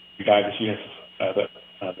a guy that she has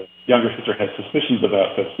the younger sister has suspicions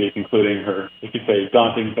about, so to speak, including her, you could say,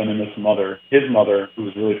 daunting, venomous mother, his mother, who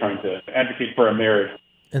was really trying to advocate for a marriage.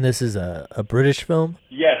 And this is a British film?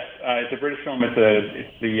 Yes, it's a British film.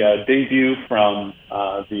 It's the debut from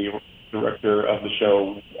the director of the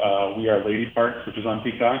show We Are Lady Parts, which is on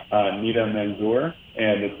Peacock, Nida Manzoor,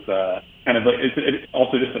 and it's it's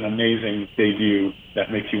also just an amazing debut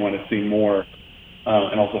that makes you want to see more,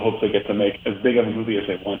 and also hopes they get to make as big of a movie as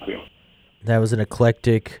they want to. That was an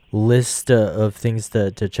eclectic list of things to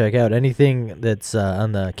check out. Anything that's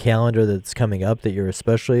on the calendar that's coming up that you're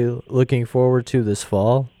especially looking forward to this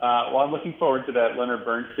fall? Well, I'm looking forward to that Leonard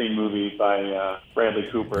Bernstein movie by Bradley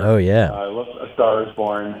Cooper. Oh, yeah. A Star is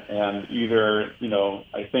Born, and either,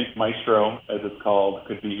 I think Maestro, as it's called,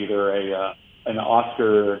 could be either an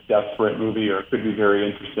Oscar desperate movie, or it could be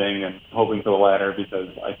very interesting, and hoping for the latter because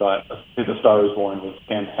I thought A Star is Born was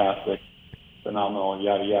fantastic. Phenomenal,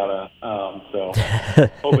 yada yada. So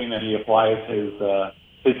hoping that he applies his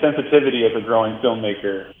sensitivity as a growing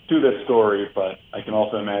filmmaker to this story, but I can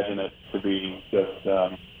also imagine it to be just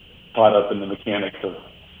caught up in the mechanics of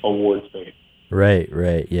award space. Right.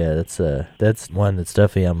 Yeah, that's one that's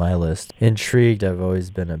definitely on my list. Intrigued. I've always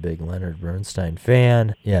been a big Leonard Bernstein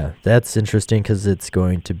fan. Yeah, that's interesting because it's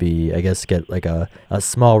going to be, I guess, get like a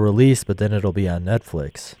small release, but then it'll be on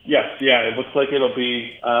Netflix. Yes, yeah. It looks like it'll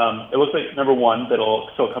be. It looks like number one that it'll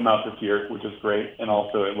still come out this year, which is great, and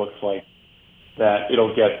also it looks like that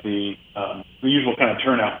it'll get the usual kind of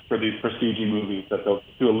turnout for these prestige movies, that they'll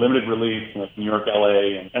do a limited release in New York,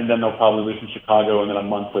 LA, and then they'll probably release in Chicago, and then a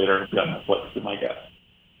month later, yeah, Netflix, is my guess.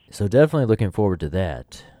 So definitely looking forward to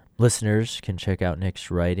that. Listeners can check out Nick's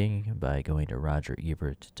writing by going to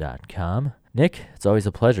RogerEbert.com. Nick, it's always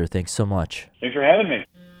a pleasure. Thanks so much. Thanks for having me.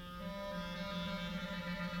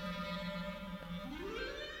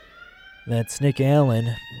 That's Nick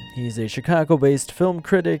Ellyn. He's a Chicago-based film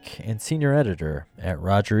critic and senior editor at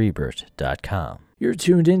RogerEbert.com. You're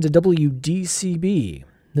tuned in to WDCB.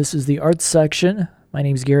 This is the Arts section. My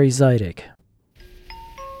name's Gary Zidek.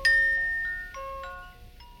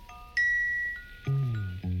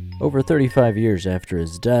 Over 35 years after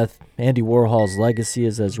his death, Andy Warhol's legacy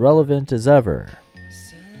is as relevant as ever.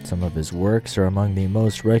 Some of his works are among the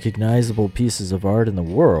most recognizable pieces of art in the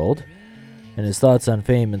world, and his thoughts on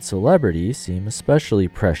fame and celebrity seem especially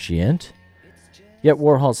prescient. Yet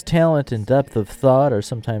Warhol's talent and depth of thought are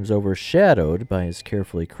sometimes overshadowed by his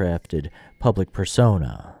carefully crafted public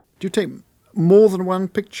persona. Do you take more than one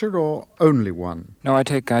picture or only one? No, I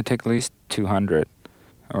take at least 200,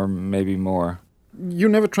 or maybe more. You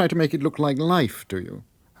never try to make it look like life, do you?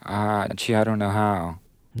 I don't know how.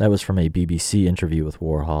 That was from a BBC interview with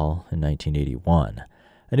Warhol in 1981.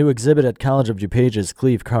 A new exhibit at College of DuPage's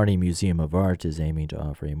Cleve Carney Museum of Art is aiming to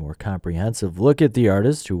offer a more comprehensive look at the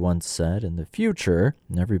artist who once said, in the future,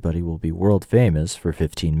 everybody will be world famous for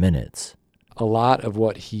 15 minutes. A lot of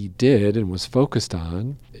what he did and was focused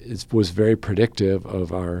on was very predictive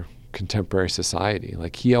of our contemporary society.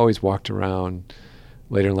 Like, he always walked around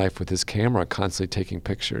later in life with his camera, constantly taking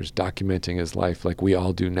pictures, documenting his life like we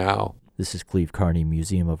all do now. This is Cleve Carney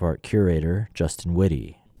Museum of Art curator Justin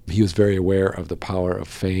Whitty. He was very aware of the power of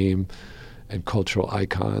fame and cultural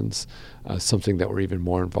icons, something that we're even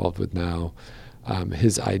more involved with now.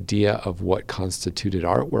 His idea of what constituted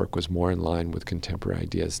artwork was more in line with contemporary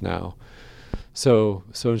ideas now. So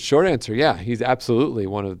in short answer, yeah, he's absolutely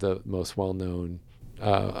one of the most well-known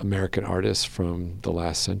American artists from the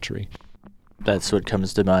last century. That's what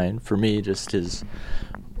comes to mind for me, just his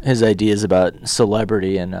ideas about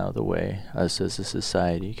celebrity and now the way us as a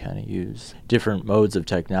society kind of use different modes of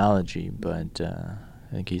technology. But I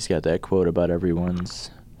think he's got that quote about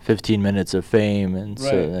everyone's 15 minutes of fame, and right.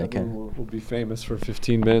 So that kind of will be famous for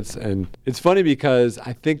 15 minutes. And it's funny because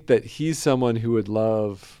I think that he's someone who would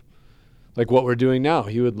love, like what we're doing now.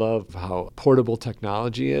 He would love how portable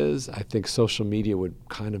technology is. I think social media would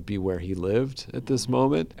kind of be where he lived at this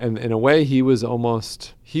moment. And in a way, he was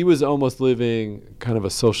almost living kind of a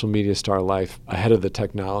social media star life ahead of the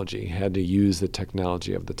technology. He had to use the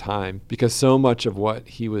technology of the time because so much of what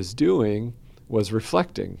he was doing was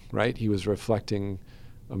reflecting, right? He was reflecting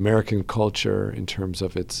American culture in terms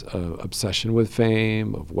of its obsession with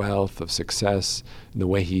fame, of wealth, of success, and the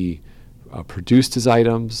way he produced his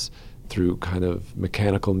items through kind of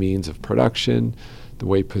mechanical means of production, the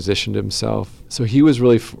way he positioned himself. So he was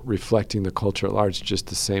really reflecting the culture at large, just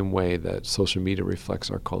the same way that social media reflects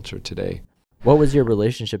our culture today. What was your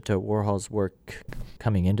relationship to Warhol's work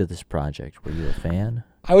coming into this project? Were you a fan?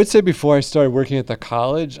 I would say before I started working at the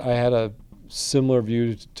college, I had a similar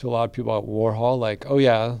view to a lot of people about Warhol, like, oh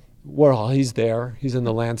yeah, Warhol, he's there. He's in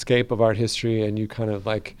the landscape of art history, and you kind of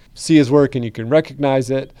like see his work and you can recognize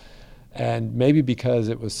it. And maybe because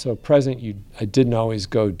it was so present, I didn't always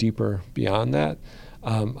go deeper beyond that.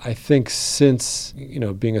 I think since,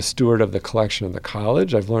 being a steward of the collection of the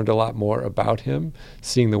college, I've learned a lot more about him,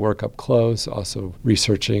 seeing the work up close, also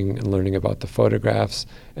researching and learning about the photographs.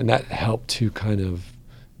 And that helped to kind of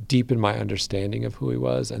deepen my understanding of who he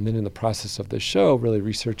was. And then in the process of the show, really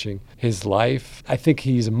researching his life. I think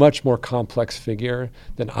he's a much more complex figure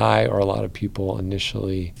than I or a lot of people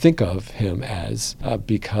initially think of him as,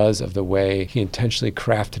 because of the way he intentionally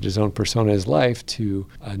crafted his own persona, his life, to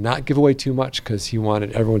not give away too much because he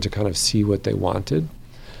wanted everyone to kind of see what they wanted.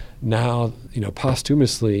 Now,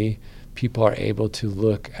 posthumously, people are able to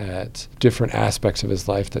look at different aspects of his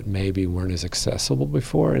life that maybe weren't as accessible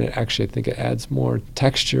before. And I think it adds more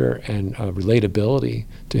texture and relatability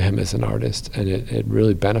to him as an artist. And it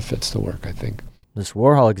really benefits the work, I think. This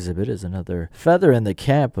Warhol exhibit is another feather in the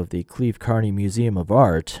cap of the Cleve Carney Museum of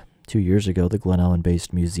Art. 2 years ago, the Glen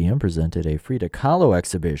Ellyn-based museum presented a Frida Kahlo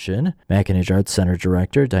exhibition. Macinage Arts Center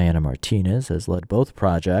director Diana Martinez has led both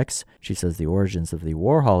projects. She says the origins of the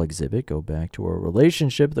Warhol exhibit go back to a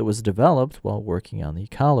relationship that was developed while working on the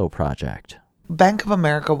Kahlo project. Bank of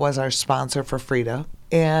America was our sponsor for Frida,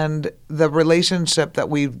 and the relationship that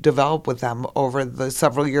we've developed with them over the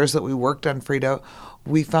several years that we worked on Frida,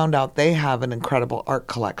 we found out they have an incredible art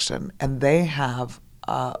collection, and they have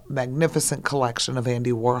a magnificent collection of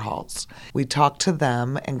Andy Warhols. We talked to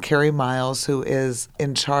them, and Kerry Miles, who is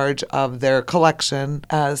in charge of their collection,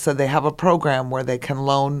 said they have a program where they can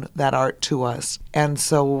loan that art to us. And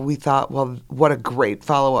so we thought, well, what a great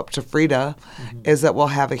follow-up to Frida is that we'll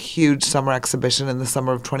have a huge summer exhibition in the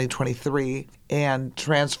summer of 2023 and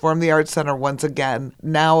transform the Art Center once again.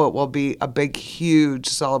 Now it will be a big, huge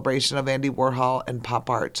celebration of Andy Warhol and pop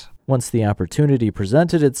art. Once the opportunity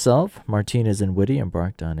presented itself, Martinez and Whitty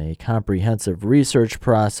embarked on a comprehensive research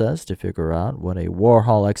process to figure out what a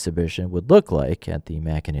Warhol exhibition would look like at the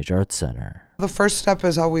Macinage Arts Center. The first step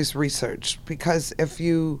is always research, because if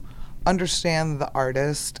you understand the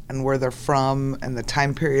artist and where they're from and the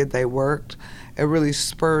time period they worked, it really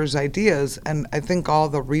spurs ideas. And I think all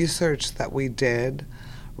the research that we did,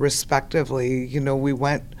 respectively, we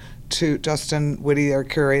went to Justin Whitty, our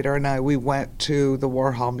curator, and we went to the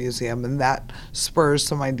Warhol Museum, and that spurs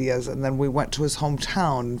some ideas. And then we went to his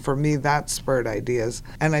hometown, and for me, that spurred ideas.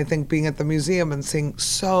 And I think being at the museum and seeing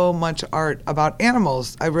so much art about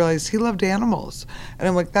animals, I realized he loved animals. And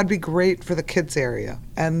I'm like, that'd be great for the kids area.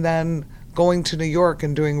 And then going to New York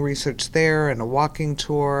and doing research there and a walking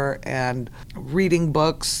tour and reading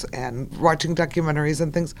books and watching documentaries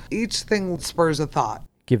and things, each thing spurs a thought.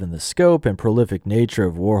 Given the scope and prolific nature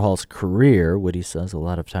of Warhol's career, Whitty says a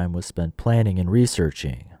lot of time was spent planning and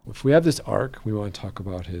researching. If we have this arc, we want to talk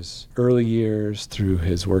about his early years through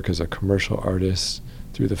his work as a commercial artist,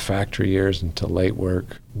 through the factory years into late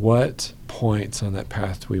work. What points on that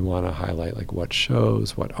path do we want to highlight? Like what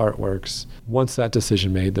shows, what artworks? Once that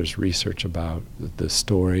decision made, there's research about the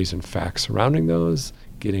stories and facts surrounding those,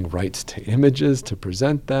 getting rights to images to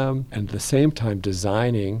present them, and at the same time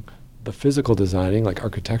designing the physical designing, like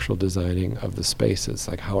architectural designing of the spaces,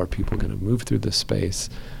 like how are people going to move through this space?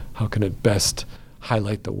 How can it best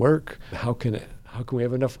highlight the work? How can we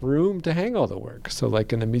have enough room to hang all the work? So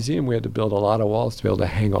like in the museum, we had to build a lot of walls to be able to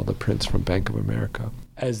hang all the prints from Bank of America.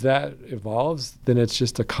 as that evolves, then it's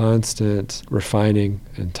just a constant refining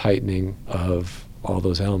and tightening of all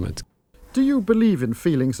those elements. Do you believe in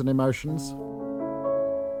feelings and emotions?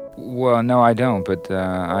 Well, no, I don't, but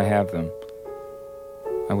I have them.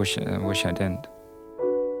 I wish I didn't.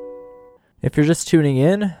 If you're just tuning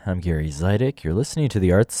in, I'm Gary Zidek. You're listening to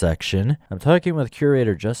the Arts Section. I'm talking with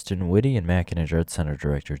curator Justin Whitty and Macinich Arts Center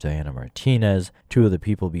director Diana Martinez, two of the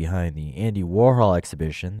people behind the Andy Warhol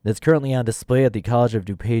exhibition that's currently on display at the College of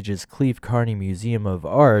DuPage's Cleve Carney Museum of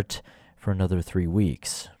Art for another 3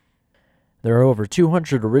 weeks. There are over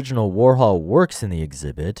 200 original Warhol works in the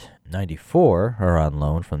exhibit. 94 are on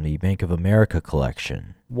loan from the Bank of America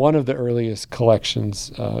collection. One of the earliest collections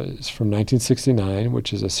is from 1969,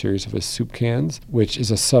 which is a series of his soup cans, which is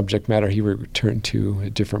a subject matter he returned to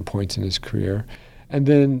at different points in his career. And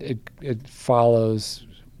then it follows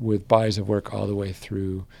with bodies of work all the way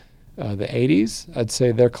through the 80s. I'd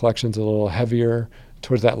say their collection's a little heavier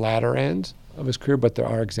towards that latter end of his career, but there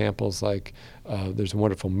are examples like there's a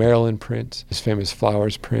wonderful Maryland print, his famous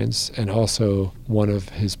Flowers prints, and also one of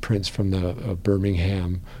his prints from the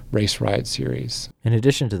Birmingham Race Riot series. In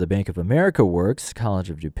addition to the Bank of America works, College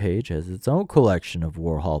of DuPage has its own collection of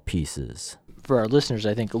Warhol pieces. For our listeners,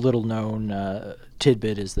 I think a little-known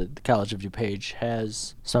tidbit is that the College of DuPage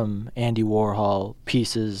has some Andy Warhol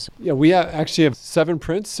pieces. Yeah, we actually have 7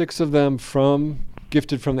 prints, 6 of them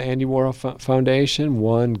gifted from the Andy Warhol Foundation,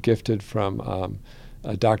 one gifted from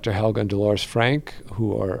Dr. Helga and Dolores Frank,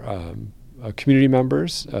 who are community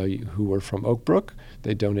members who were from Oak Brook.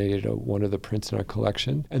 They donated one of the prints in our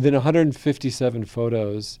collection. And then 157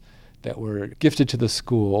 photos that were gifted to the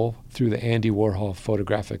school through the Andy Warhol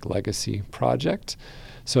Photographic Legacy Project.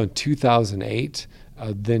 So in 2008,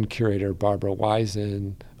 then curator Barbara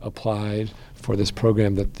Wisen applied for this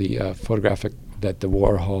program that the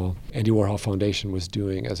Andy Warhol Foundation was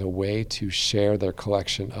doing as a way to share their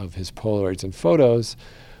collection of his Polaroids and photos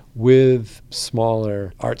with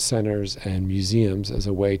smaller art centers and museums as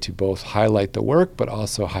a way to both highlight the work but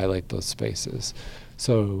also highlight those spaces.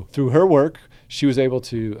 So through her work, she was able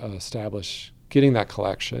to establish getting that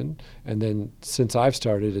collection. And then since I've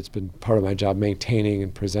started, it's been part of my job maintaining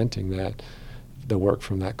and presenting the work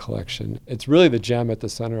from that collection. It's really the gem at the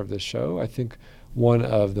center of this show. I think one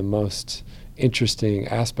of the most interesting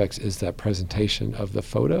aspects is that presentation of the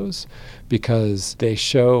photos, because they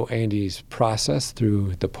show Andy's process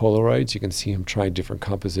through the Polaroids. You can see him trying different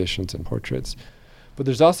compositions and portraits. But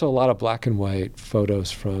there's also a lot of black and white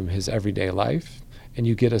photos from his everyday life, and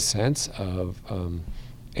you get a sense of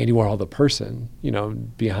Andy Warhol, the person,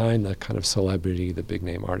 behind the kind of celebrity, the big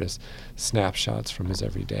name artist, snapshots from his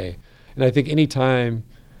everyday. And I think anytime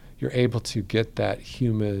you're able to get that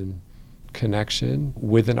human connection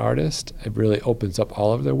with an artist, it really opens up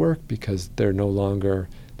all of their work, because they're no longer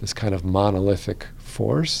this kind of monolithic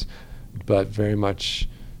force, but very much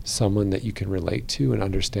someone that you can relate to and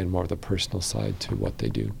understand more of the personal side to what they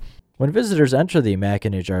do. When visitors enter the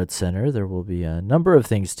Macinich Arts Center, there will be a number of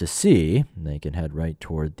things to see. They can head right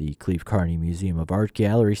toward the Cleve Carney Museum of Art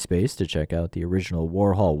gallery space to check out the original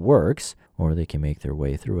Warhol works, or they can make their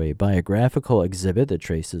way through a biographical exhibit that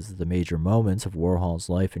traces the major moments of Warhol's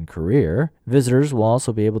life and career. Visitors will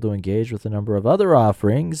also be able to engage with a number of other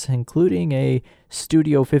offerings, including a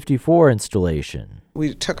Studio 54 installation.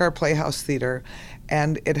 We took our Playhouse Theater,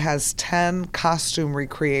 and it has 10 costume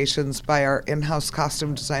recreations by our in-house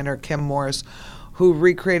costume designer, Kim Morris, who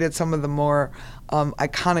recreated some of the more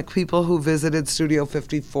iconic people who visited Studio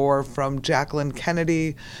 54, from Jacqueline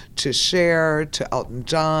Kennedy to Cher to Elton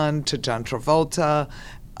John to John Travolta,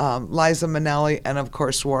 Liza Minnelli, and of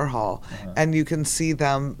course Warhol. Uh-huh. And you can see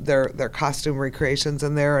them, their costume recreations,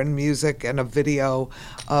 and they're in music and a video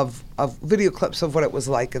of video clips of what it was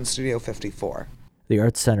like in Studio 54. The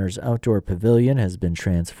Arts Center's outdoor pavilion has been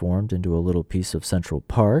transformed into a little piece of Central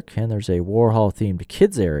Park, and there's a Warhol-themed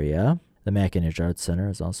kids area. The Macinich Arts Center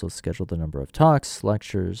has also scheduled a number of talks,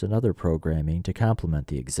 lectures, and other programming to complement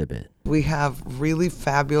the exhibit. We have really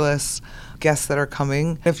fabulous guests that are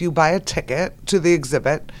coming. If you buy a ticket to the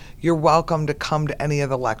exhibit, you're welcome to come to any of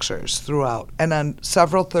the lectures throughout. And on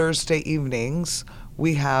several Thursday evenings,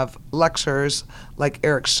 we have lectures like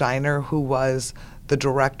Eric Scheiner, who was the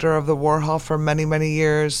director of the Warhol for many, many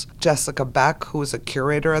years, Jessica Beck, who is a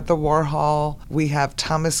curator at the Warhol. We have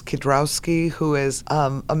Thomas Kidrowski, who is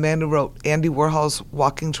a man who wrote Andy Warhol's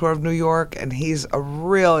Walking Tour of New York, and he's a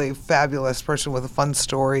really fabulous person with fun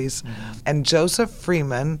stories. Mm-hmm. And Joseph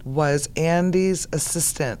Freeman was Andy's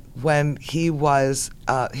assistant when he was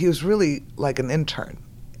really like an intern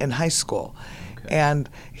in high school. Okay. And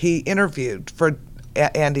he interviewed for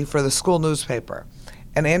Andy for the school newspaper.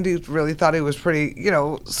 And Andy really thought he was pretty,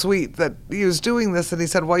 sweet that he was doing this. And he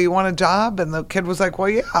said, well, you want a job? And the kid was like, well,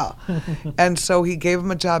 yeah. And so he gave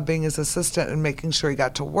him a job being his assistant and making sure he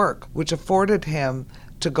got to work, which afforded him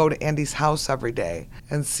to go to Andy's house every day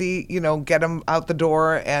and see, get him out the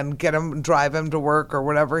door and drive him to work or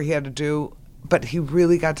whatever he had to do. But he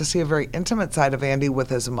really got to see a very intimate side of Andy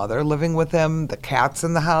with his mother living with him, the cats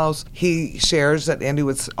in the house. He shares that Andy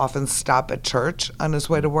would often stop at church on his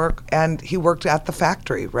way to work. And he worked at the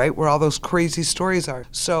factory, right, where all those crazy stories are.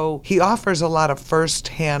 So he offers a lot of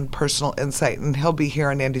first-hand personal insight, and he'll be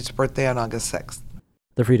here on Andy's birthday on August 6th.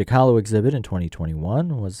 The Frida Kahlo exhibit in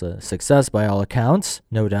 2021 was a success by all accounts.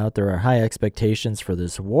 No doubt there are high expectations for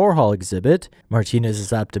this Warhol exhibit. Martinez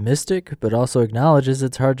is optimistic, but also acknowledges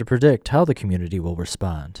it's hard to predict how the community will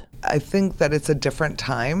respond. I think that it's a different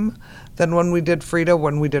time than when we did Frida.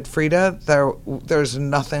 When we did Frida, there's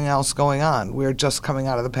nothing else going on. We're just coming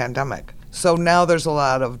out of the pandemic. So now there's a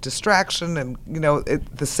lot of distraction and,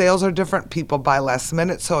 the sales are different. People buy last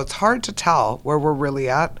minute, so it's hard to tell where we're really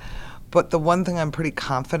at. But the one thing I'm pretty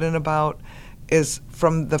confident about is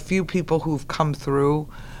from the few people who've come through,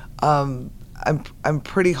 I'm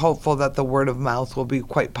pretty hopeful that the word of mouth will be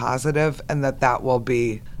quite positive and that will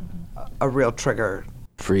be a real trigger.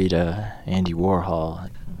 Frida, Andy Warhol,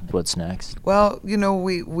 what's next? Well,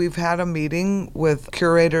 we've had a meeting with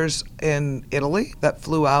curators in Italy that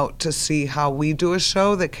flew out to see how we do a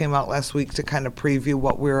show that came out last week to kind of preview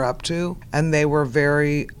what we were up to. And they were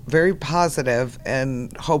very, very positive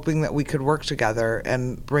and hoping that we could work together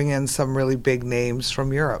and bring in some really big names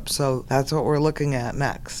from Europe. So that's what we're looking at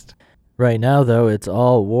next. Right now, though, it's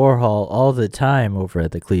all Warhol all the time over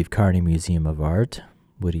at the Cleve Carney Museum of Art.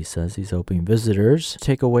 Woody says he's hoping visitors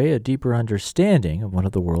take away a deeper understanding of one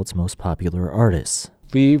of the world's most popular artists.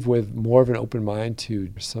 Leave with more of an open mind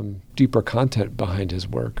to some deeper content behind his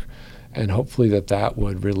work, and hopefully that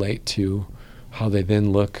would relate to how they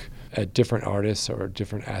then look at different artists or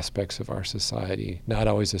different aspects of our society, not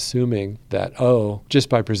always assuming that, just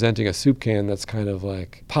by presenting a soup can that's kind of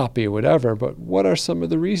like poppy or whatever, but what are some of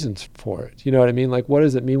the reasons for it? You know what I mean? Like, what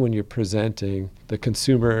does it mean when you're presenting the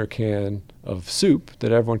consumer can of soup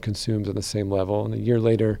that everyone consumes on the same level, and a year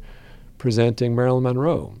later presenting Marilyn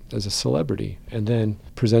Monroe as a celebrity, and then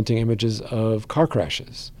presenting images of car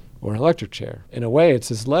crashes or an electric chair? In a way, it's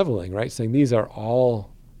this leveling, right? Saying these are all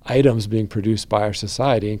items being produced by our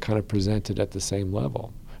society and kind of presented at the same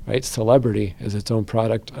level, right? Celebrity is its own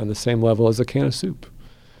product on the same level as a can of soup.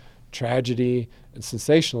 Tragedy and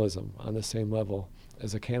sensationalism on the same level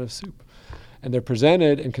as a can of soup. And they're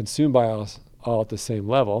presented and consumed by us all at the same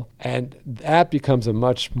level. And that becomes a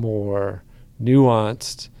much more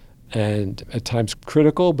nuanced and at times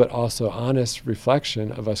critical, but also honest reflection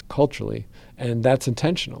of us culturally. And that's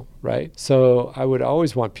intentional, right? So I would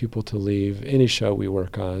always want people to leave any show we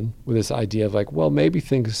work on with this idea of like, well, maybe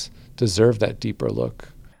things deserve that deeper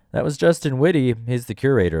look. That was Justin Whitty. He's the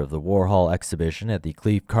curator of the Warhol exhibition at the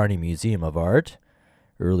Cleve Carney Museum of Art.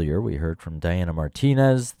 Earlier, we heard from Diana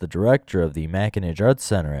Martinez, the director of the Macinage Arts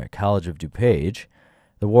Center at College of DuPage.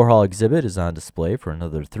 The Warhol exhibit is on display for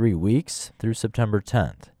another 3 weeks through September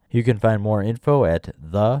 10th. You can find more info at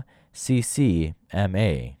theccma.org.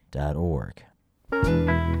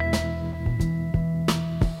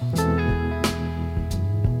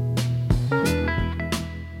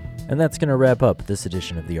 And that's going to wrap up this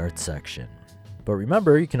edition of the Arts Section. But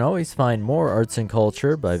remember, you can always find more arts and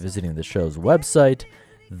culture by visiting the show's website,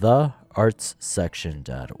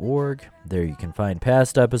 theartssection.org. There you can find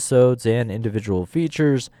past episodes and individual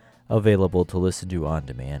features available to listen to on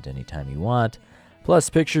demand anytime you want, plus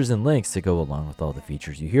pictures and links to go along with all the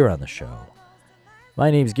features you hear on the show. My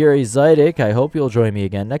name's Gary Zidek. I hope you'll join me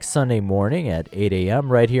again next Sunday morning at 8 a.m.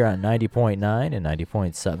 right here on 90.9 and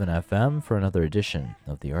 90.7 FM for another edition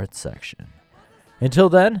of the Arts Section. Until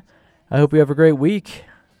then, I hope you have a great week.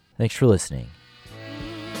 Thanks for listening.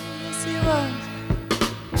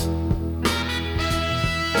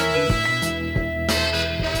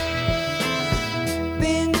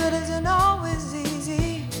 Being good isn't always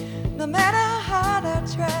easy, no matter how hard I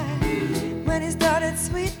try. When he started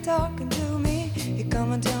sweet talking to me, he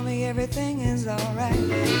come and tell me everything is alright.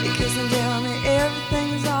 He kiss and tell me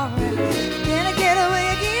everything's alright. Can I get away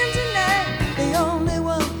again tonight? The only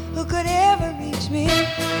one who could ever reach me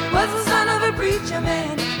was the son of a preacher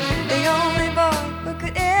man. The only boy who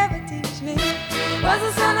could ever teach me was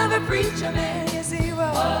the son of a preacher man. Yes, he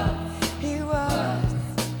was.